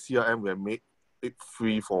the CRM. We have made it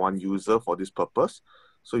free for one user for this purpose.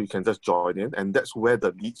 So you can just join in, and that's where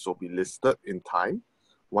the leads will be listed in time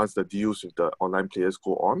once the deals with the online players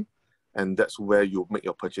go on. And that's where you make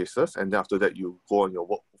your purchases. And then after that, you go on your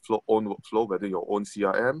own workflow, whether your own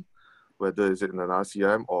CRM, whether it's in another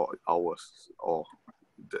CRM or ours, or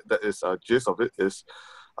that is gist of it is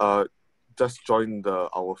just join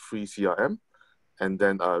our free CRM and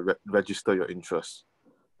then register your interest.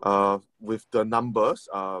 With the numbers,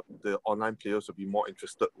 the online players will be more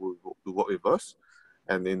interested to work with us,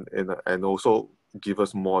 and also give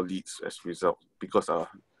us more leads as a result, because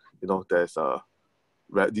there's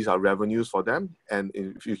these are revenues for them, and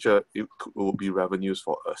in future it will be revenues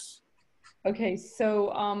for us. Okay, so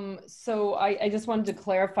I just wanted to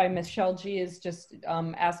clarify. Michelle G is just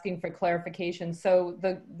asking for clarification. So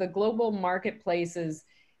the Global Marketplace is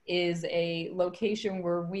a location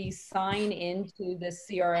where we sign into the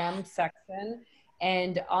CRM section,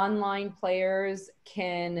 and online players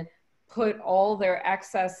can put all their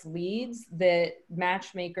excess leads that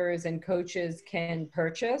matchmakers and coaches can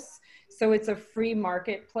purchase. So it's a free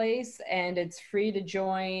marketplace, and it's free to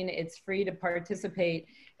join, it's free to participate.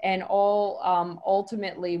 And all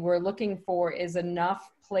ultimately we're looking for is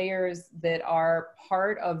enough players that are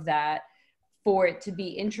part of that for it to be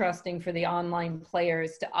interesting for the online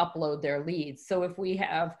players to upload their leads. So if we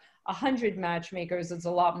have 100 matchmakers, it's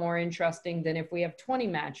a lot more interesting than if we have 20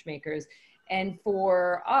 matchmakers. And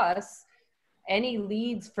for us, any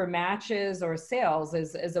leads for matches or sales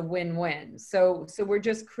is a win-win. So we're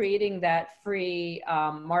just creating that free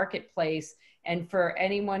marketplace. And for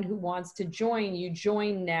anyone who wants to join, you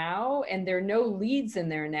join now, and there are no leads in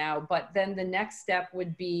there now, but then the next step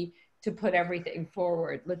would be to put everything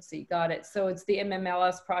forward. Let's see, got it. So it's the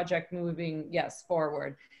MMLS project moving, yes,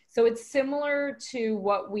 forward. So it's similar to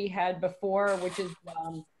what we had before, which is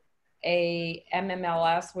a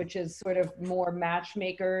MMLS, which is sort of more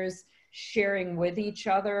matchmakers sharing with each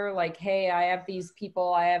other, like, hey, I have these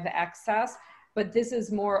people, I have access, but this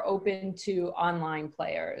is more open to online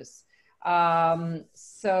players. Yes,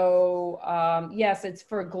 it's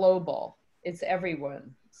for global, it's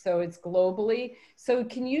everyone. So it's globally. So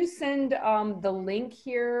can you send the link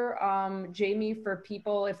here, Jamie, for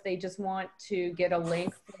people if they just want to get a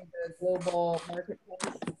link for the global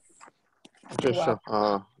marketplace? Okay, sure.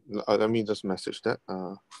 Let me just message that.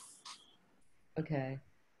 Okay.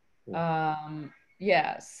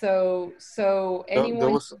 Yeah. So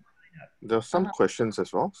anyone. There are some questions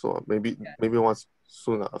as well. So maybe once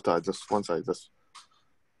soon after once I just.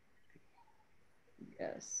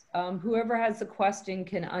 Yes. Whoever has a question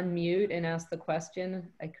can unmute and ask the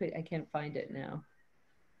question. I can't find it now.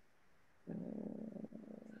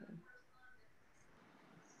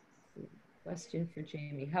 Question for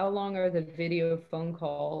Jamie. How long are the video phone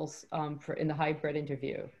calls in the hybrid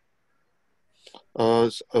interview?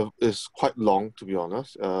 It's quite long, to be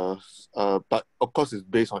honest. But of course it's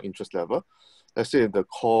based on interest level. Let's say the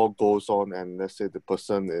call goes on and let's say the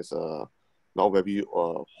person is not very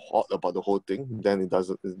hot about the whole thing, then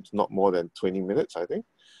it's not more than 20 minutes, I think.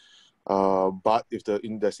 But if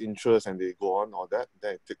there's interest and they go on all that,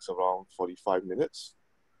 then it takes around 45 minutes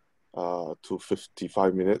to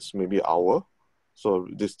 55 minutes, maybe an hour. So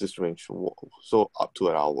this range, so up to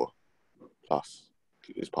an hour plus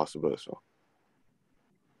is possible as well.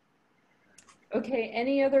 Okay,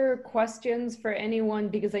 any other questions for anyone?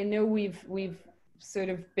 Because I know we've sort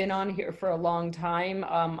of been on here for a long time.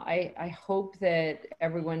 I hope that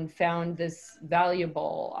everyone found this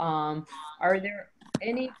valuable. Are there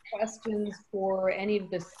any questions for any of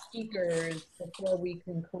the speakers before we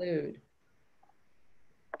conclude?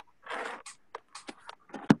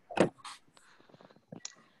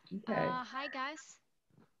 Okay. Hi guys.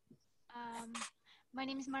 My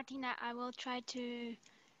name is Martina. I will try to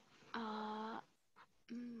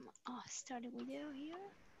start a video here.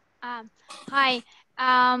 Hi,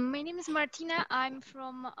 my name is Martina. I'm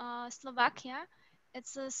from Slovakia.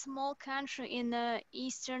 It's a small country in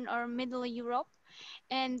Eastern or Middle Europe.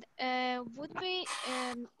 And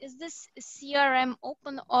is this CRM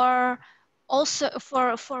open or also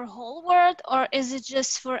for whole world, or is it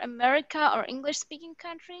just for America or English speaking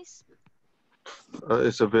countries?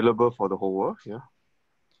 It's available for the whole world, yeah.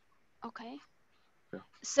 Okay. Yeah.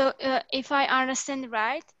 So if I understand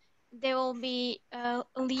right, there will be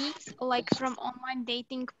leads like from online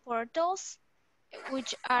dating portals,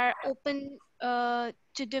 which are open to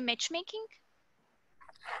do matchmaking.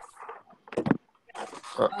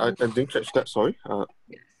 I didn't catch that, sorry.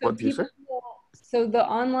 What did you say? So the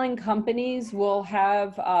online companies will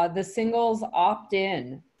have the singles opt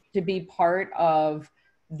in to be part of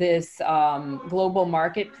this global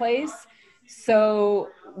marketplace. So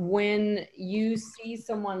when you see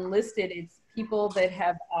someone listed, it's people that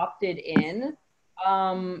have opted in.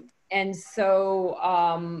 And so,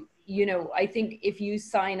 you know, I think if you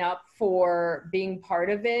sign up for being part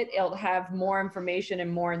of it, it'll have more information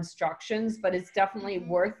and more instructions, but it's definitely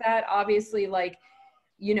worth that. Obviously, like,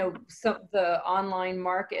 you know, the online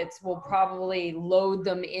markets will probably load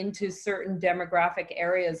them into certain demographic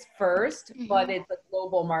areas first, but it's a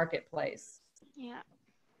global marketplace. Yeah.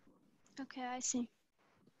 Okay, I see.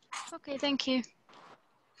 Okay, thank you.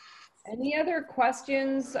 Any other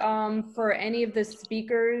questions for any of the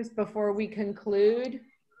speakers before we conclude?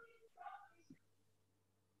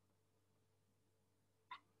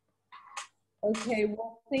 Okay,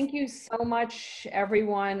 well, thank you so much,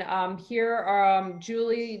 everyone. Here,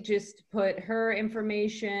 Julie just put her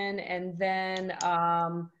information, and then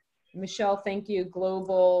Michelle, thank you,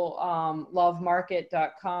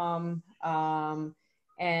 globallovemarket.com.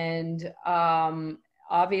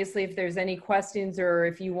 Obviously, if there's any questions or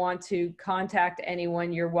if you want to contact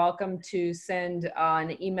anyone, you're welcome to send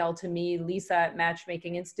an email to me,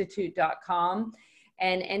 lisa@matchmakinginstitute.com.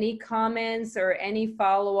 And any comments or any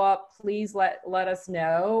follow-up, please let us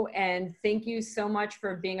know. And thank you so much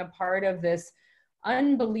for being a part of this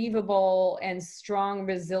unbelievable and strong,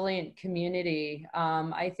 resilient community.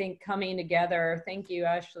 I think coming together, thank you,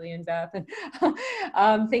 Ashley and Beth.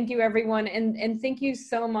 Thank you, everyone. And thank you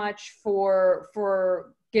so much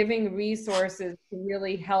for giving resources to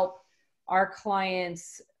really help our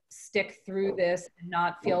clients stick through this and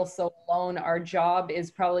not feel so alone. Our job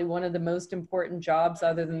is probably one of the most important jobs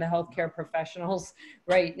other than the healthcare professionals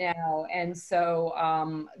right now. And so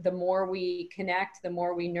the more we connect, the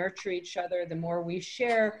more we nurture each other, the more we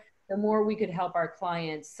share, the more we could help our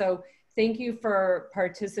clients. So thank you for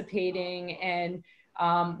participating, and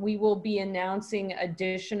we will be announcing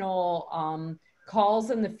additional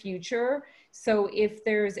calls in the future. So if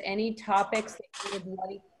there's any topics that you would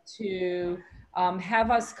like to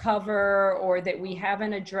have us cover or that we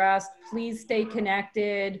haven't addressed, please stay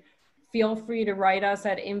connected. Feel free to write us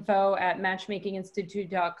at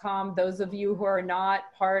info@matchmakinginstitute.com. Those of you who are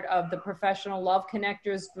not part of the Professional Love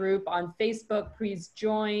Connectors group on Facebook, please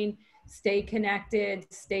join, stay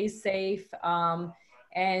connected, stay safe,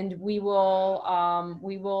 and we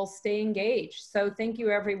will stay engaged. So thank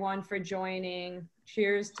you everyone for joining.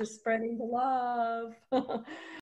 Cheers to spreading the love.